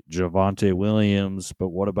Jeudy, Javonte Williams. But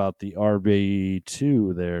what about the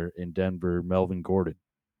RB2 there in Denver, Melvin Gordon?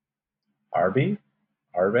 RB?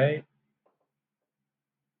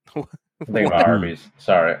 I'm thinking about Arby's.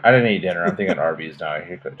 Sorry, I didn't eat dinner. I'm thinking Arby's now.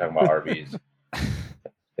 You're talking about Arby's. Thinking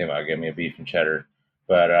about getting me a beef and cheddar.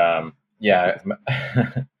 But yeah,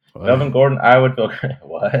 Melvin Gordon. I would feel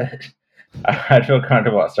what? I'd feel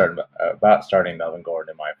comfortable about starting Melvin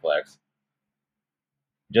Gordon in my flex.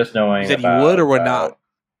 Just You knowing said you would or would not?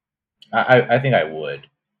 I think I would.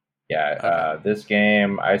 Yeah, Okay. this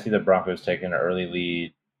game, I see the Broncos taking an early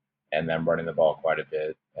lead and then running the ball quite a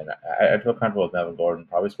bit. And I feel comfortable with Melvin Gordon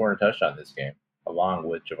probably scoring a touchdown this game, along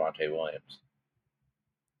with Javonte Williams.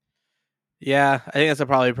 Yeah, I think that's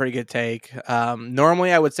probably a pretty good take.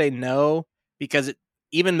 Normally, I would say no because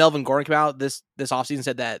even Melvin Gordon came out this offseason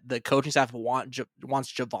said that the coaching staff wants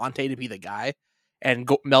Javonte to be the guy, and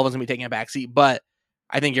Melvin's gonna be taking a back seat. But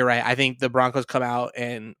I think you're right. I think the Broncos come out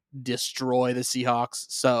and destroy the Seahawks,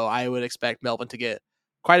 so I would expect Melvin to get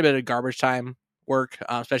quite a bit of garbage time work,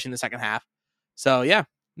 especially in the second half. So yeah,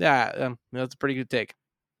 that's a pretty good take.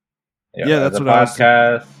 Yeah, that's as a what I was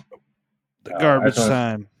podcast. The garbage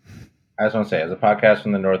time. I just want to say, as a podcast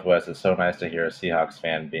from the Northwest, it's so nice to hear a Seahawks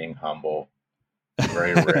fan being humble.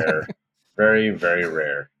 Very rare. Very, very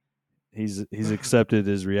rare. He's accepted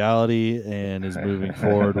his reality and is moving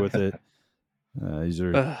forward with it. These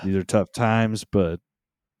are tough times, but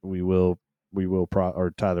Tyler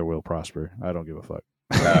will prosper. I don't give a fuck.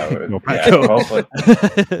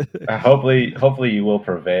 Hopefully you will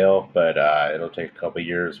prevail, but it'll take a couple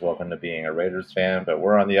years. Welcome to being a Raiders fan, but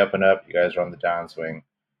we're on the up and up. You guys are on the downswing.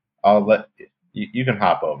 I'll let you can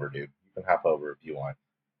hop over, dude. You can hop over if you want.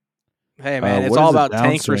 Hey man, it's all about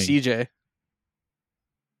tank for CJ.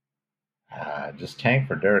 Just tank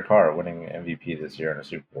for Derek Carr winning MVP this year in a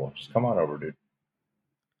Super Bowl. Just come on over, dude.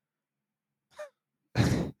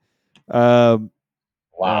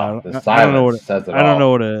 Wow, the silence says it all. I don't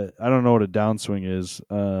know what a downswing is.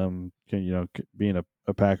 Being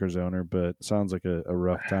a Packers owner, but it sounds like a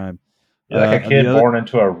rough time. You're like a kid born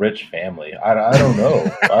into a rich family. I don't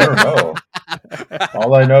know. I don't know.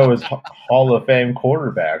 All I know is Hall of Fame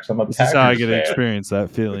quarterbacks. I'm a Packers fan. This is how I get to experience that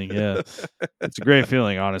feeling. Yeah, it's a great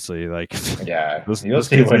feeling, honestly. Like, yeah, you'll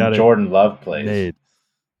see when Jordan Love plays. Made.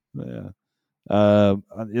 Yeah.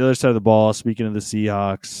 On the other side of the ball, speaking of the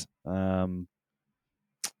Seahawks,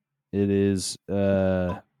 it is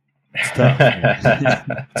it's tough.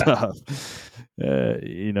 Tough.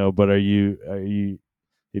 But are you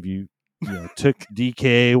if you took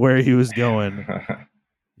DK where he was going,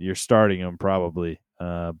 you're starting him probably.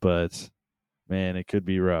 But man, it could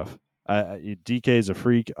be rough. DK is a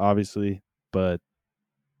freak, obviously, but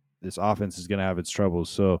this offense is going to have its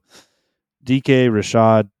troubles. So DK,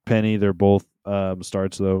 Rashad, Penny, they're both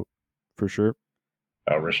starts though, for sure.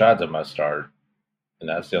 Rashad's a must start, and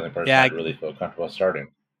that's the only person I really feel comfortable starting.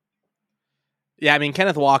 Yeah, I mean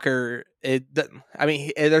Kenneth Walker.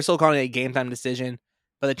 They're still calling it a game time decision,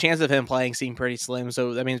 but the chance of him playing seem pretty slim.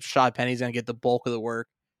 So that means Rashad Penny's going to get the bulk of the work.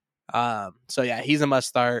 So yeah, he's a must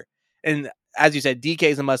start. And as you said, DK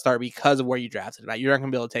is a must start because of where you drafted him. You're not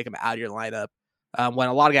going to be able to take him out of your lineup when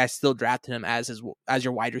a lot of guys still drafted him as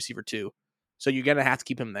your wide receiver too. So you're going to have to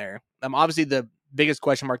keep him there. Obviously, the biggest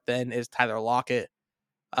question mark then is Tyler Lockett,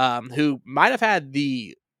 who might have had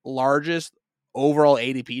the largest overall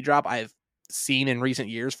ADP drop I've seen in recent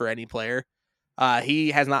years for any player.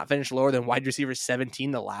 He has not finished lower than wide receiver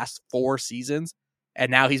 17 the last 4 seasons,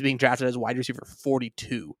 and now he's being drafted as wide receiver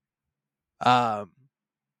 42. And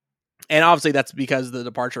obviously that's because of the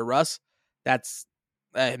departure of Russ. That's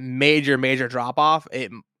a major drop off.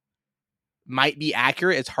 It might be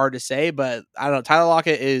accurate. It's hard to say, but I don't know. Tyler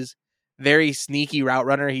Lockett is very sneaky route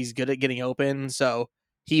runner. He's good at getting open, so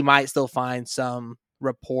he might still find some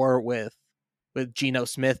rapport with Geno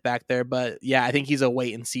Smith back there. But yeah, I think he's a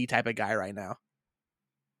wait and see type of guy right now.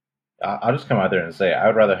 I'll just come out there and say I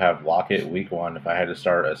would rather have Lockett week 1 if I had to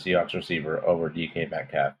start a Seahawks receiver over DK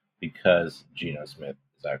Metcalf because Geno Smith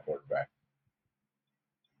is that quarterback.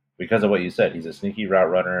 Because of what you said, he's a sneaky route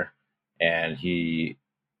runner, and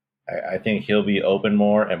I think he'll be open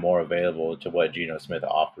more and more available to what Geno Smith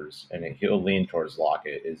offers, and he'll lean towards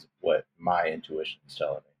Lockett is what my intuition is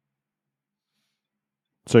telling me.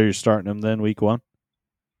 So you're starting him then week 1?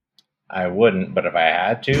 I wouldn't, but if I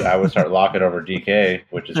had to, I would start Lockett over DK,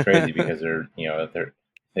 which is crazy because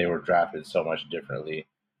they were drafted so much differently.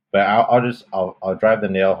 But I'll drive the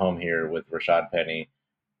nail home here with Rashad Penny.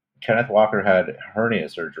 Kenneth Walker had hernia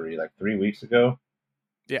surgery like 3 weeks ago.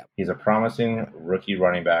 Yeah, he's a promising rookie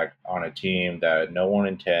running back on a team that no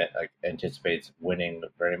one anticipates winning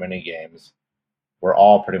very many games. We're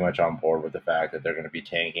all pretty much on board with the fact that they're going to be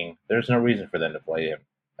tanking. There's no reason for them to play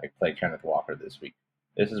Kenneth Walker this week.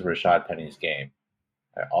 This is Rashad Penny's game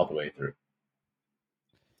all the way through.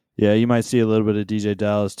 Yeah, you might see a little bit of DJ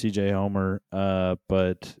Dallas, TJ Homer,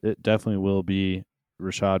 but it definitely will be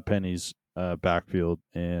Rashad Penny's backfield,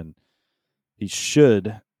 and he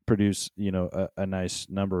should produce, a nice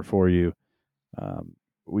number for you.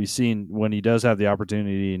 We've seen when he does have the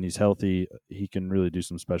opportunity and he's healthy, he can really do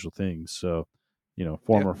some special things. So,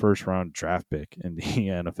 former first round draft pick in the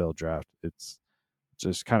NFL draft. It's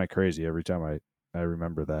just kind of crazy every time I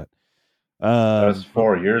remember that. That was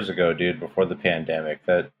 4 years ago, dude, before the pandemic.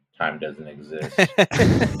 That time doesn't exist.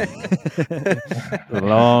 A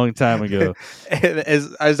long time ago.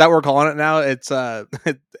 Is that what we're calling it now? It's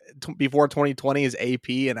before 2020 is AP,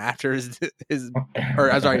 and after is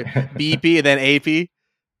or I'm sorry, BP and then AP.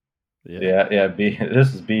 Yeah.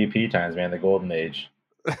 This is BP times, man. The golden age.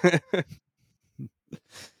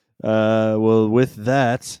 Well, with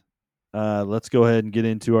that, let's go ahead and get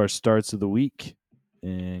into our starts of the week.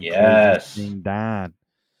 And yes, close this thing down.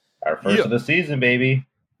 Our first of the season, baby.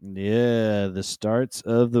 Yeah, the starts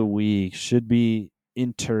of the week should be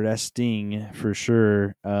interesting for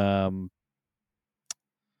sure.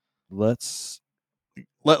 Let's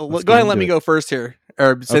go ahead and let me go first here,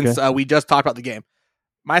 or since we just talked about the game.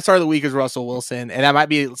 My start of the week is Russell Wilson, and that might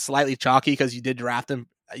be slightly chalky because you did draft him,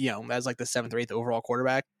 as like the 7th or 8th overall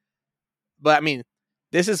quarterback. But I mean,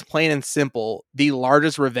 this is plain and simple the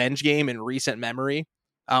largest revenge game in recent memory,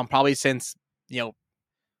 probably since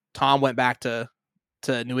Tom went back to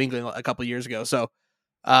New England a couple years ago. So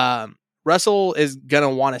Russell is gonna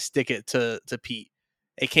want to stick it to Pete.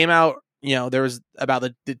 It came out, there was about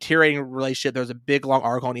the deteriorating relationship. There was a big long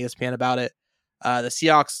article on ESPN about it. The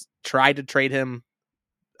Seahawks tried to trade him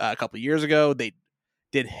a couple years ago. They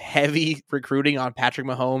did heavy recruiting on Patrick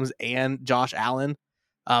Mahomes and Josh Allen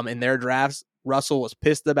in their drafts. Russell was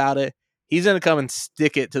pissed about it. He's going to come and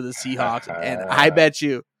stick it to the Seahawks. And I bet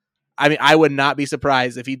you, I would not be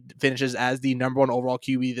surprised if he finishes as the number 1 overall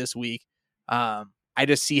QB this week. I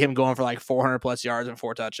just see him going for like 400 plus yards and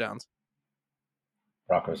 4 touchdowns.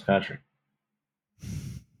 Broncos country.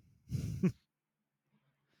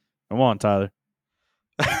 Come on, Tyler.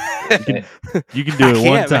 You can do it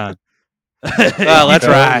one time. Let's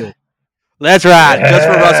ride. Let's ride. Yeah. Just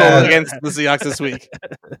for Russell against the Seahawks this week.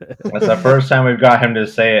 That's the first time we've got him to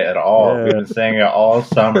say it at all. Yeah. We've been saying it all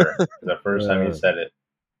summer. It's the first time he said it.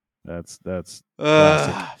 That's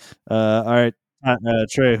classic. All right,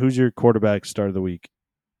 Trey, who's your quarterback start of the week?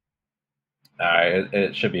 All right,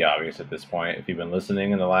 it should be obvious at this point. If you've been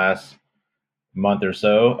listening in the last month or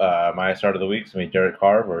so, my start of the week is going to be Derek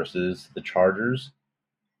Carr versus the Chargers.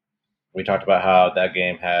 We talked about how that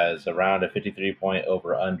game has around a 53-point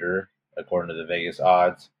over-under, according to the Vegas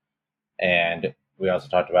odds. And we also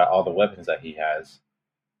talked about all the weapons that he has.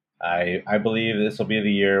 I believe this will be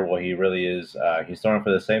the year where he really is, he's throwing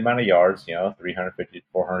for the same amount of yards, 350,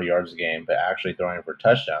 400 yards a game, but actually throwing for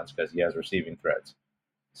touchdowns because he has receiving threats.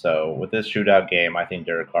 So with this shootout game, I think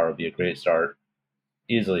Derek Carr will be a great start.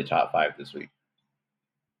 Easily top 5 this week.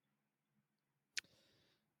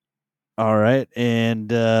 All right,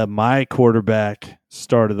 and my quarterback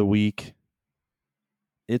start of the week,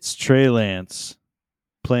 it's Trey Lance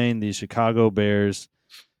playing the Chicago Bears.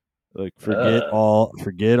 Like forget all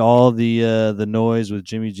the noise with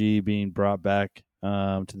Jimmy G being brought back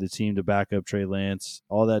to the team to back up Trey Lance.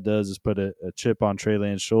 All that does is put a chip on Trey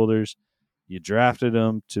Lance's shoulders. You drafted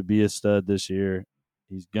him to be a stud this year.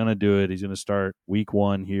 He's gonna do it. He's gonna start week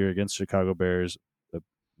 1 here against Chicago Bears.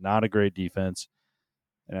 Not a great defense.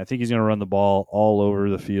 And I think he's going to run the ball all over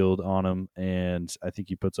the field on him, and I think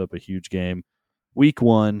he puts up a huge game week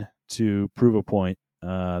 1 to prove a point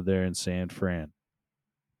there in San Fran.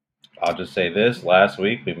 I'll just say this. Last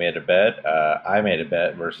week we made a bet. I made a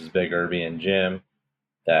bet versus Big Irby and Jim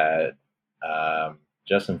that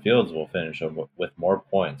Justin Fields will finish with more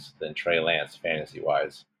points than Trey Lance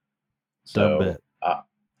fantasy-wise. So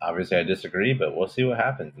obviously I disagree, but we'll see what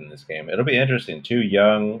happens in this game. It'll be interesting. 2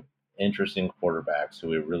 young, interesting quarterbacks who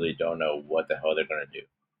we really don't know what the hell they're going to do.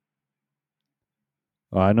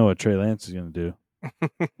 Oh, I know what Trey Lance is going to do.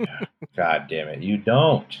 God damn it. You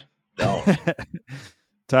don't.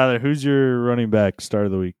 Tyler, who's your running back start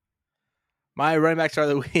of the week? My running back start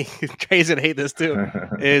of the week, Trey's going to hate this too,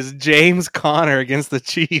 is James Conner against the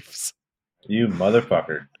Chiefs. You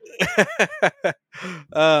motherfucker.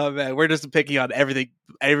 Oh, man. We're just picking on everybody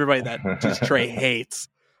that just Trey hates.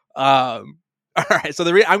 All right, so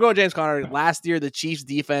I'm going James Conner. Last year, the Chiefs'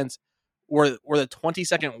 defense were the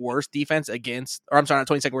 22nd worst defense against, or I'm sorry, not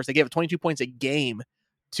 22nd worst. They gave 22 points a game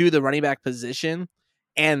to the running back position,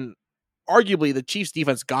 and arguably the Chiefs'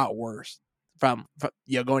 defense got worse from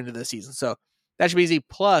going into the season. So that should be easy.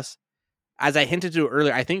 Plus, as I hinted to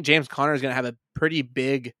earlier, I think James Conner is going to have a pretty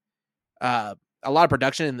big a lot of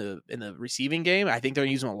production in the receiving game. I think they're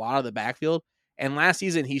using a lot of the backfield. And last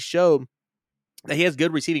season, he showed that he has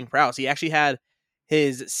good receiving prowess. He actually had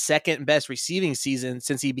his second best receiving season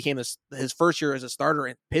since he became his first year as a starter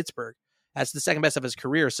in Pittsburgh. That's the second best of his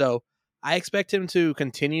career. So I expect him to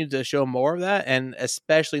continue to show more of that, and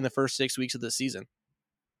especially in the first 6 weeks of the season.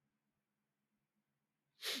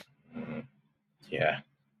 Yeah.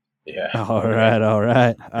 Yeah. All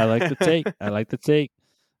right. I like the take.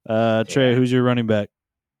 Trey, who's your running back?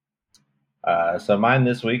 So mine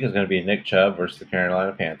this week is going to be Nick Chubb versus the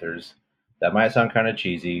Carolina Panthers. That might sound kind of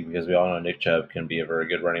cheesy because we all know Nick Chubb can be a very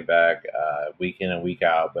good running back week in and week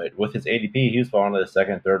out. But with his ADP, he's fallen to the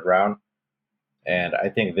second, third round. And I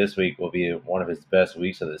think this week will be one of his best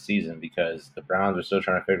weeks of the season because the Browns are still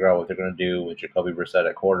trying to figure out what they're going to do with Jacoby Brissett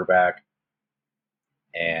at quarterback.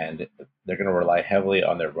 And they're going to rely heavily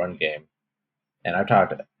on their run game. And I've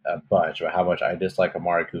talked a bunch about how much I dislike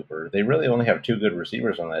Amari Cooper. They really only have two good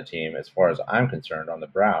receivers on that team, as far as I'm concerned. On the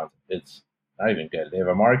Browns, it's not even good. They have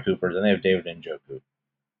Amari Cooper, then they have David Njoku.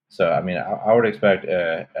 So, I mean, I would expect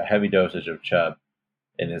a heavy dosage of Chubb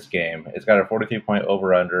in this game. It's got a 43-point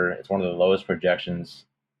over-under. It's one of the lowest projections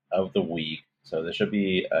of the week. So there should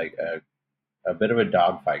be a bit of a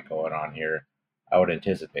dogfight going on here, I would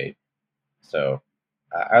anticipate. So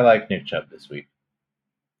I like Nick Chubb this week.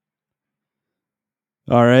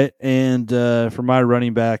 All right. And for my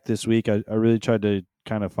running back this week, I really tried to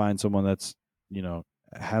kind of find someone that's,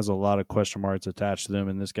 has a lot of question marks attached to them.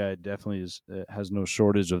 And this guy definitely has no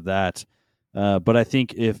shortage of that. But I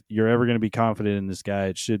think if you're ever going to be confident in this guy,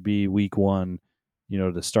 it should be week 1,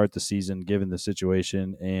 to start the season, given the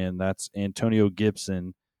situation. And that's Antonio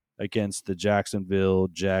Gibson against the Jacksonville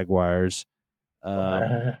Jaguars.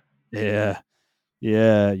 Yeah.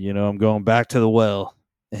 I'm going back to the well.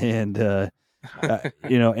 And,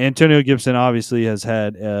 Antonio Gibson obviously has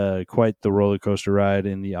had quite the roller coaster ride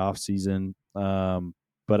in the offseason.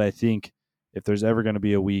 But I think if there's ever going to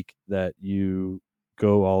be a week that you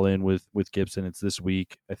go all in with Gibson, it's this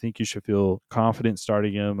week. I think you should feel confident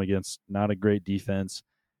starting him against not a great defense.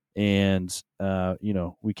 And,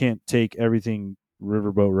 we can't take everything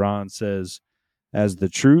Riverboat Ron says as the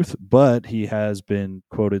truth, but he has been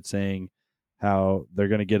quoted saying how they're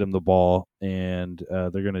going to get him the ball and they're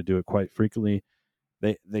going to do it quite frequently.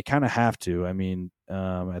 They kind of have to. I mean,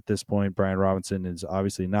 at this point, Brian Robinson is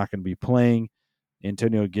obviously not going to be playing.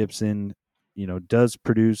 Antonio Gibson, does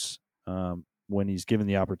produce when he's given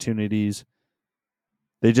the opportunities.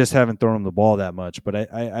 They just haven't thrown him the ball that much. But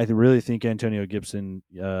I really think Antonio Gibson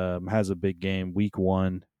has a big game week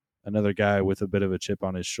 1. Another guy with a bit of a chip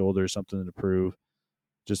on his shoulder, something to prove.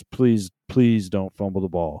 Just please don't fumble the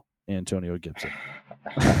ball, Antonio Gibson.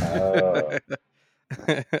 All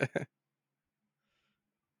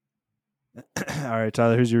right,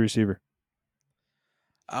 Tyler, who's your receiver?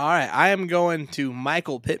 All right, I am going to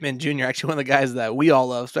Michael Pittman Jr., actually one of the guys that we all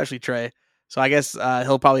love, especially Trey. So I guess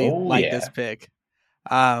he'll probably this pick.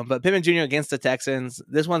 But Pittman Jr. against the Texans,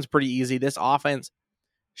 this one's pretty easy. This offense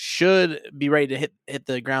should be ready to hit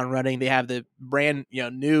the ground running. They have the brand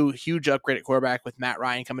new huge upgrade at quarterback with Matt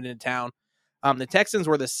Ryan coming into town. The Texans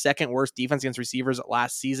were the second worst defense against receivers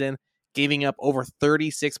last season, giving up over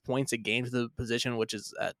 36 points a game to the position, which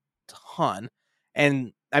is a ton.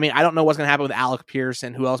 And I mean, I don't know what's going to happen with Alec Pierce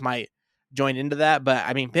and who else might join into that, but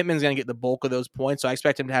I mean, Pittman's going to get the bulk of those points, so I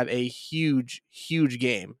expect him to have a huge, huge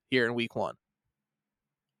game here in week 1.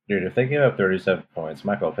 Dude, if they give up 37 points,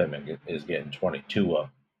 Michael Pittman is getting 22 of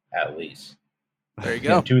them, at least. There you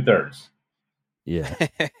go. 2/3. Yeah.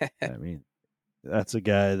 I mean, that's a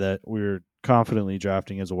guy that we're confidently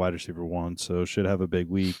drafting as a wide receiver 1, so should have a big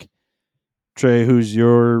week. Trey, who's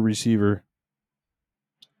your receiver?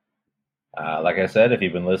 Like I said, if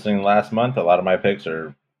you've been listening last month, a lot of my picks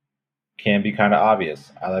can be kind of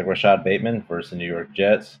obvious. I like Rashad Bateman versus the New York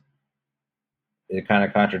Jets. It kind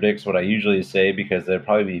of contradicts what I usually say because they'll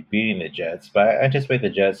probably be beating the Jets, but I anticipate the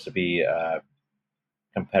Jets to be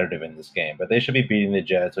competitive in this game. But they should be beating the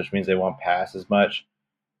Jets, which means they won't pass as much.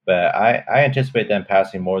 But I anticipate them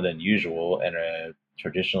passing more than usual in a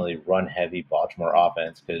traditionally run-heavy Baltimore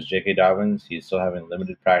offense because J.K. Dobbins, he's still having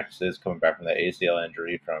limited practices coming back from the ACL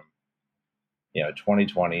injury from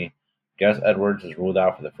 2020. Gus Edwards is ruled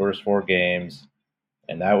out for the first 4 games,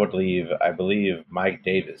 and that would leave, I believe, Mike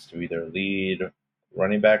Davis to be their lead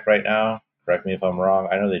running back right now. Correct me if I'm wrong.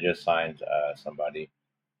 I know they just signed somebody.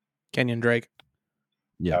 Kenyon Drake.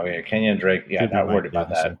 Yeah. Oh, yeah, Kenyon Drake. Yeah, not worried about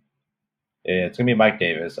that. So. Yeah, it's going to be Mike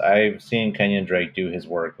Davis. I've seen Kenyon Drake do his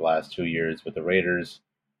work the last 2 years with the Raiders.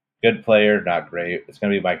 Good player, not great. It's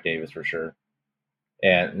going to be Mike Davis for sure.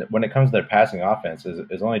 And when it comes to their passing offense,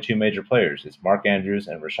 there's only 2 major players. It's Mark Andrews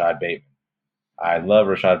and Rashad Bateman. I love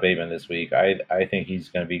Rashad Bateman this week. I think he's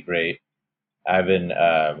going to be great. I've been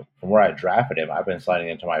from where I drafted him, I've been sliding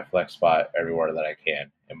into my flex spot everywhere that I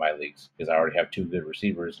can in my leagues because I already have two good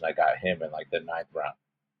receivers and I got him in like the 9th round.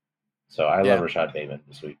 So I love Yeah. Rashad Bateman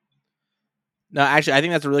this week. No, actually, I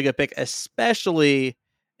think that's a really good pick, especially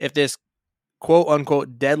if this quote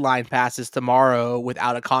unquote deadline passes tomorrow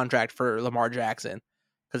without a contract for Lamar Jackson.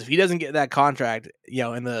 Because if he doesn't get that contract,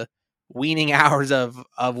 in the weaning hours of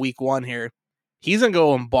week 1 here, he's going to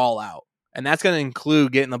go and ball out. And that's going to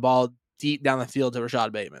include getting the ball deep down the field to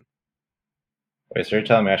Rashad Bateman. Wait, so you're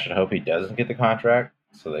telling me I should hope he doesn't get the contract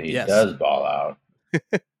so that he Yes. does ball out?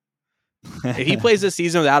 If he plays this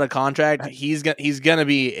season without a contract, he's gonna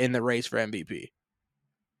be in the race for MVP.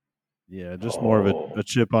 Yeah, just more of a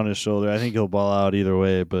chip on his shoulder. I think he'll ball out either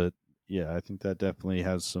way, but yeah, I think that definitely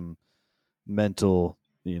has some mental,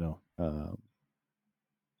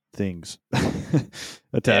 things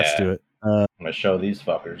attached to it. I'm gonna show these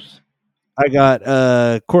fuckers. I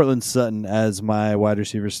got Cortland Sutton as my wide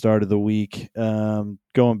receiver start of the week.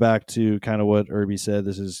 Going back to kind of what Irby said,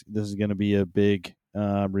 this is going to be a big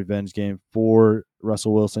revenge game for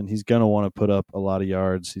Russell Wilson. He's going to want to put up a lot of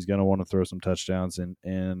yards. He's going to want to throw some touchdowns,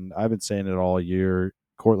 and I've been saying it all year.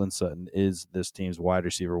 Cortland Sutton is this team's wide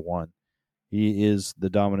receiver 1. He is the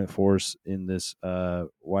dominant force in this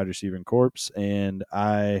wide receiving corps, and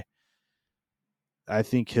I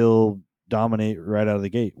think he'll dominate right out of the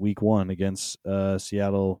gate week 1 against a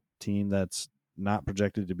Seattle team that's not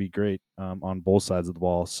projected to be great on both sides of the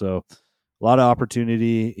ball. So a lot of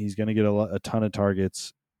opportunity. He's going to get a ton of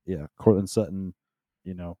targets. Yeah, Cortland Sutton,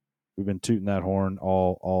 we've been tooting that horn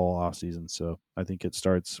all off season. So I think it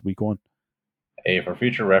starts week 1. Hey, for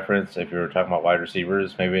future reference, if you're talking about wide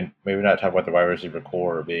receivers, maybe not talk about the wide receiver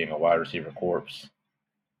core being a wide receiver corpse.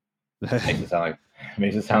 Makes it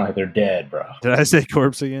sound like they're dead, bro. Did I say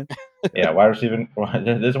corpse again? Yeah,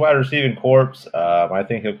 this wide receiving corpse. I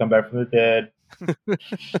think he'll come back from the dead.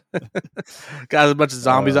 Got a bunch of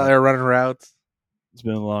zombies out there running routes. It's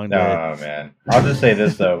been a long day. No, man. I'll just say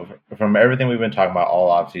this though: from everything we've been talking about all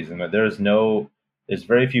offseason, that there's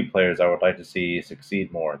very few players I would like to see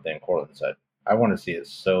succeed more than Cortland Sutton. I want to see it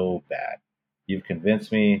so bad. You've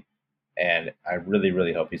convinced me, and I really,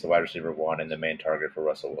 really hope he's the wide receiver 1 and the main target for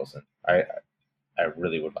Russell Wilson. I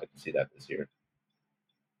really would like to see that this year.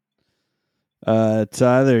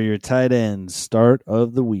 Tyler, your tight end start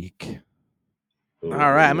of the week. Ooh. All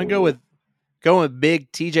right, I'm gonna go with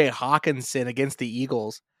big TJ Hawkinson against the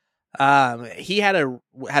Eagles. He had a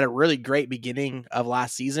really great beginning of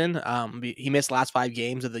last season. He missed last 5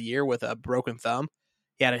 games of the year with a broken thumb.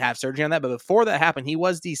 He had to have surgery on that, but before that happened, he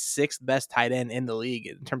was the 6th best tight end in the league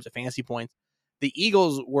in terms of fantasy points. The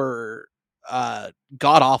Eagles were god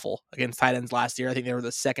awful against tight ends last year. I think they were the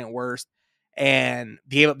 2nd worst and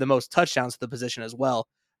gave up the most touchdowns to the position as well.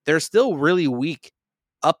 They're still really weak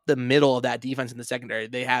up the middle of that defense in the secondary.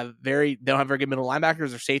 They don't have very good middle linebackers.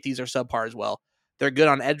 Their safeties are subpar as well. They're good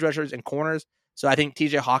on edge rushers and corners. So I think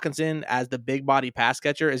TJ Hawkinson as the big body pass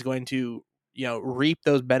catcher is going to, reap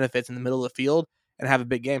those benefits in the middle of the field and have a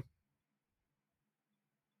big game.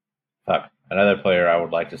 Fuck. Another player I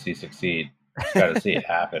would like to see succeed. Got to see it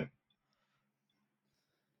happen.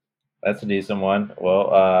 That's a decent one.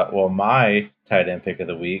 Well, my tight end pick of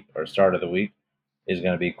the week or start of the week is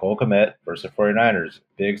going to be Cole Kmet versus the 49ers.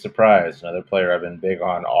 Big surprise. Another player I've been big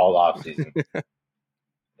on all offseason.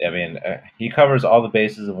 I mean, he covers all the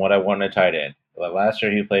bases of what I want in a tight end. Last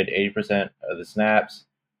year, he played 80% of the snaps,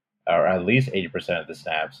 or at least 80% of the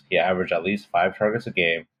snaps. He averaged at least 5 targets a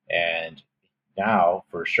game. And now,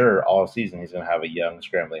 for sure, all season, he's going to have a young,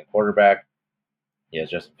 scrambling quarterback. He has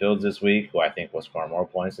Justin Fields this week, who I think will score more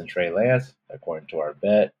points than Trey Lance, according to our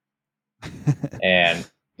bet. And,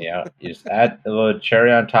 you just add a little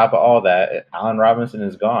cherry on top of all that. Allen Robinson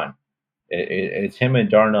is gone. It's him and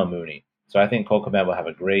Darnell Mooney. So I think Cole Kmet will have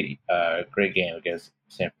a great game against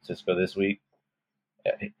San Francisco this week.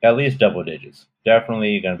 At least double digits.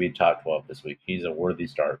 Definitely going to be top 12 this week. He's a worthy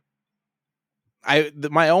start.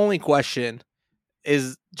 My only question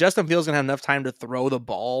is Justin Fields going to have enough time to throw the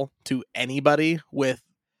ball to anybody with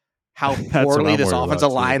how poorly this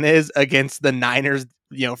offensive line is against the Niners,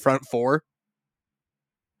 front 4?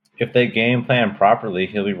 If they game plan properly,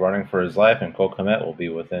 he'll be running for his life, and Cole Kmet will be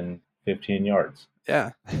within 15 yards.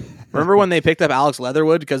 Yeah. Remember when they picked up Alex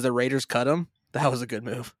Leatherwood because the Raiders cut him? That was a good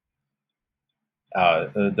move.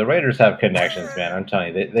 The Raiders have connections, man. I'm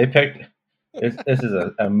telling you, they picked. This is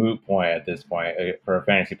a moot point at this point for a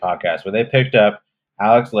fantasy podcast, but they picked up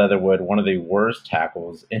Alex Leatherwood, one of the worst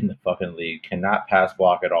tackles in the fucking league, cannot pass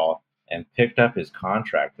block at all, and picked up his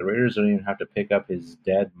contract. The Raiders don't even have to pick up his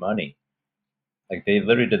dead money. Like they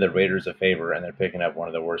literally did the Raiders a favor, and they're picking up one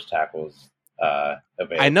of the worst tackles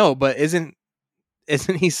available. I know, but isn't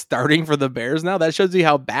he starting for the Bears now? That shows you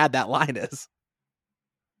how bad that line is.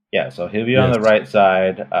 Yeah, so he'll be on the right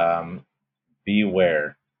side.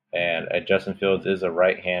 Beware. And Justin Fields is a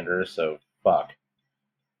right-hander, so fuck.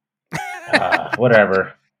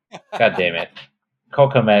 Whatever. God damn it.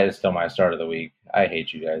 Cole Kmet is still my start of the week. I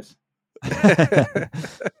hate you guys.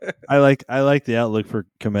 I like the outlook for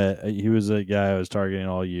Kmet. He was a guy I was targeting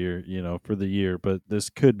all year, for the year. But this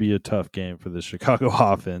could be a tough game for the Chicago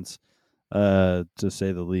offense, to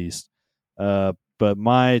say the least. But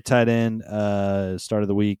my tight end start of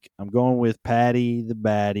the week, I'm going with Patty the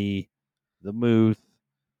Batty, the Muth,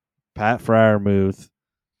 Pat Fryermuth,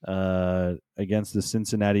 against the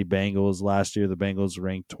Cincinnati Bengals. Last year, the Bengals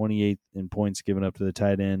ranked 28th in points given up to the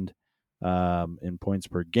tight end, in points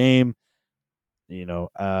per game.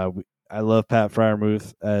 I love Pat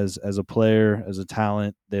Fryermuth as a player, as a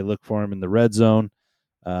talent. They look for him in the red zone,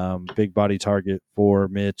 big body target for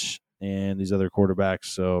Mitch and these other quarterbacks.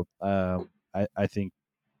 So I think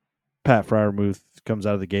Pat Fryermuth comes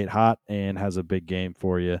out of the gate hot and has a big game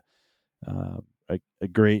for you. A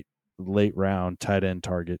great late round tight end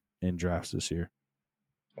target in drafts this year.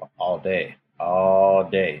 All day. All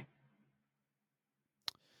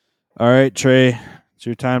right, Trey, it's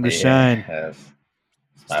your time to shine. Yes.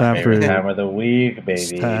 It's my favorite time of the week, baby.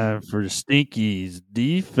 It's time for Stinky's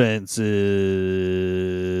defenses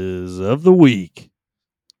of the week.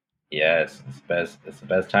 Yes, it's the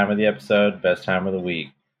best time of the episode, best time of the week.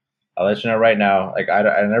 I'll let you know right now. Like I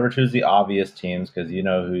never choose the obvious teams because you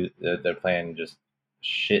know who they're playing, just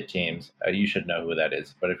shit teams. You should know who that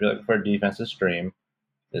is. But if you're looking for a defensive stream,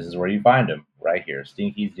 this is where you find them, right here.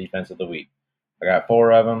 Stinky's defense of the week. I got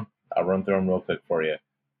 4 of them. I'll run through them real quick for you.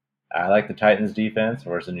 I like the Titans defense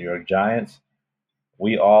versus the New York Giants.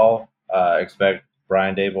 We all expect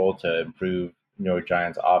Brian Daboll to improve New York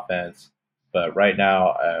Giants offense, but right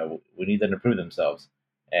now we need them to prove themselves.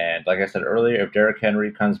 And like I said earlier, if Derrick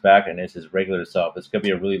Henry comes back and is his regular self, it's going to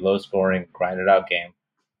be a really low-scoring, grinded-out game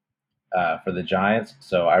for the Giants.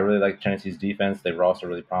 So I really like Tennessee's defense. They were also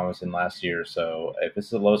really promising last year. So if this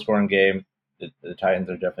is a low-scoring game, the Titans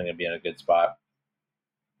are definitely going to be in a good spot.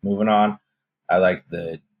 Moving on, I like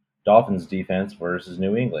the Dolphins' defense versus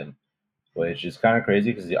New England, which is kind of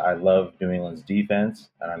crazy because I love New England's defense,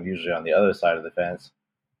 and I'm usually on the other side of the fence.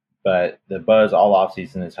 But the buzz all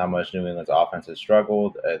offseason is how much New England's offense has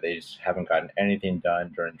struggled. They just haven't gotten anything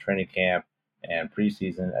done during training camp and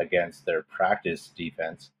preseason against their practice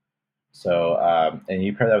defense. So, and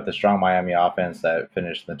you pair that with the strong Miami offense that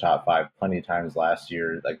finished in the top 5 plenty of times last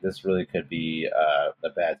year. Like this really could be a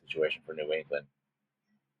bad situation for New England.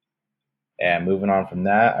 And moving on from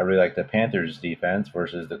that, I really like the Panthers defense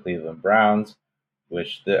versus the Cleveland Browns,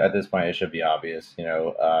 which at this point it should be obvious.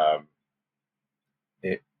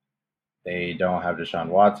 They don't have Deshaun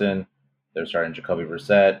Watson. They're starting Jacoby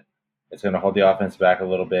Brissett. It's going to hold the offense back a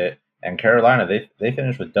little bit. And Carolina, they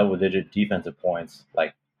finished with double-digit defensive points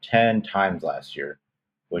like 10 times last year,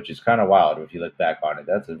 which is kind of wild if you look back on it.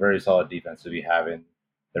 That's a very solid defense to be having.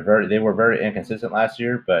 They were very inconsistent last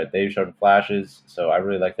year, but they've shown flashes. So I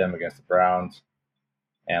really like them against the Browns.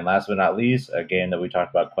 And last but not least, a game that we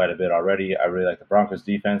talked about quite a bit already, I really like the Broncos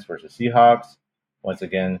defense versus Seahawks. Once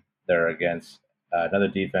again, they're against another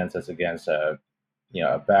defense that's against a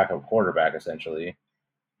backup quarterback essentially.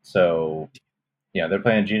 So, they're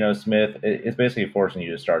playing Geno Smith. It's basically forcing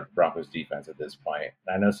you to start the Broncos defense at this point.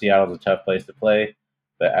 And I know Seattle's a tough place to play,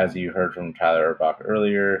 but as you heard from Tyler Urbach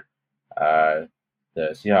earlier,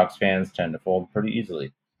 the Seahawks fans tend to fold pretty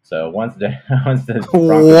easily. So once the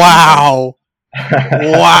wow.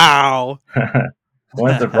 Wow.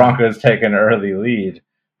 Once the Broncos take an early lead,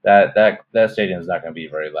 that stadium is not going to be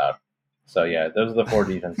very loud. So yeah, those are the 4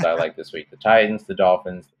 defenses I like this week: the Titans, the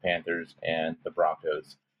Dolphins, the Panthers, and the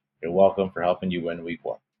Broncos. You're welcome for helping you win week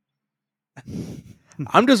 1.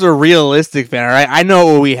 I'm just a realistic fan, all right? I know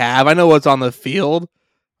what we have. I know what's on the field.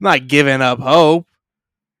 I'm not giving up hope.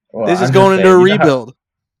 Well, this is going into a rebuild.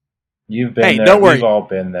 You've been there. Don't worry. We've all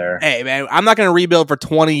been there. Hey, man, I'm not going to rebuild for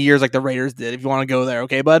 20 years like the Raiders did if you want to go there,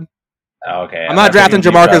 okay, bud? Okay. I'm not drafting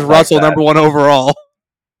Jamarcus Russell number 1 overall.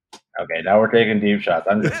 Okay, now we're taking deep shots.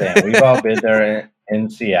 I'm just saying, we've all been there in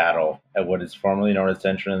Seattle at what is formerly known as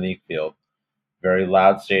Central League Field. Very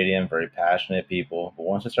loud stadium, very passionate people. But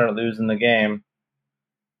once they start losing the game,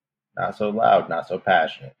 not so loud, not so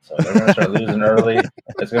passionate. So they're going to start losing early.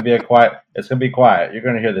 It's going to be quiet. You're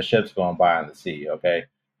going to hear the ships going by on the sea. Okay,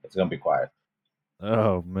 it's going to be quiet.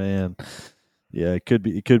 Oh man, yeah, it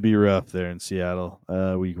could be rough there in Seattle,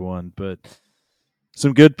 week 1. But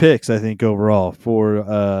some good picks, I think, overall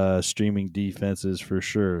for streaming defenses for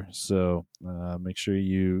sure. So make sure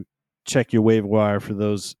you check your waiver wire for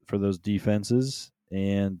those defenses.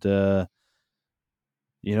 And this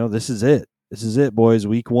is it. This is it, boys.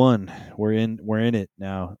 Week 1. We're in it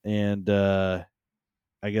now. And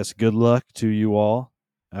I guess good luck to you all.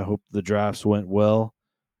 I hope the drafts went well.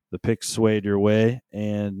 The picks swayed your way.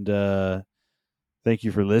 And thank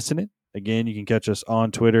you for listening. Again, you can catch us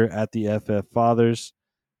on Twitter at the FF Fathers.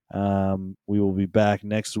 We will be back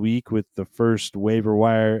next week with the first waiver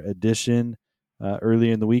wire edition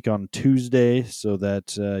early in the week on Tuesday, so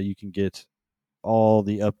that you can get all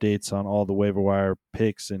the updates on all the waiver wire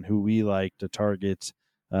picks and who we like to target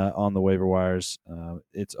on the waiver wires.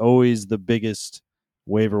 It's always the biggest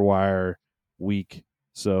waiver wire week,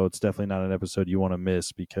 so it's definitely not an episode you want to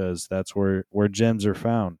miss, because that's where gems are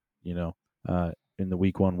found, in the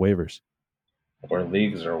week 1 waivers. Where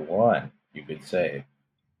leagues are won, you could say.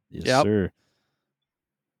 Yes, sir.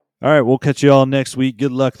 All right, we'll catch you all next week.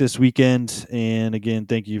 Good luck this weekend. And again,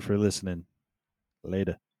 thank you for listening.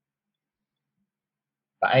 Later.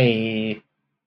 Bye.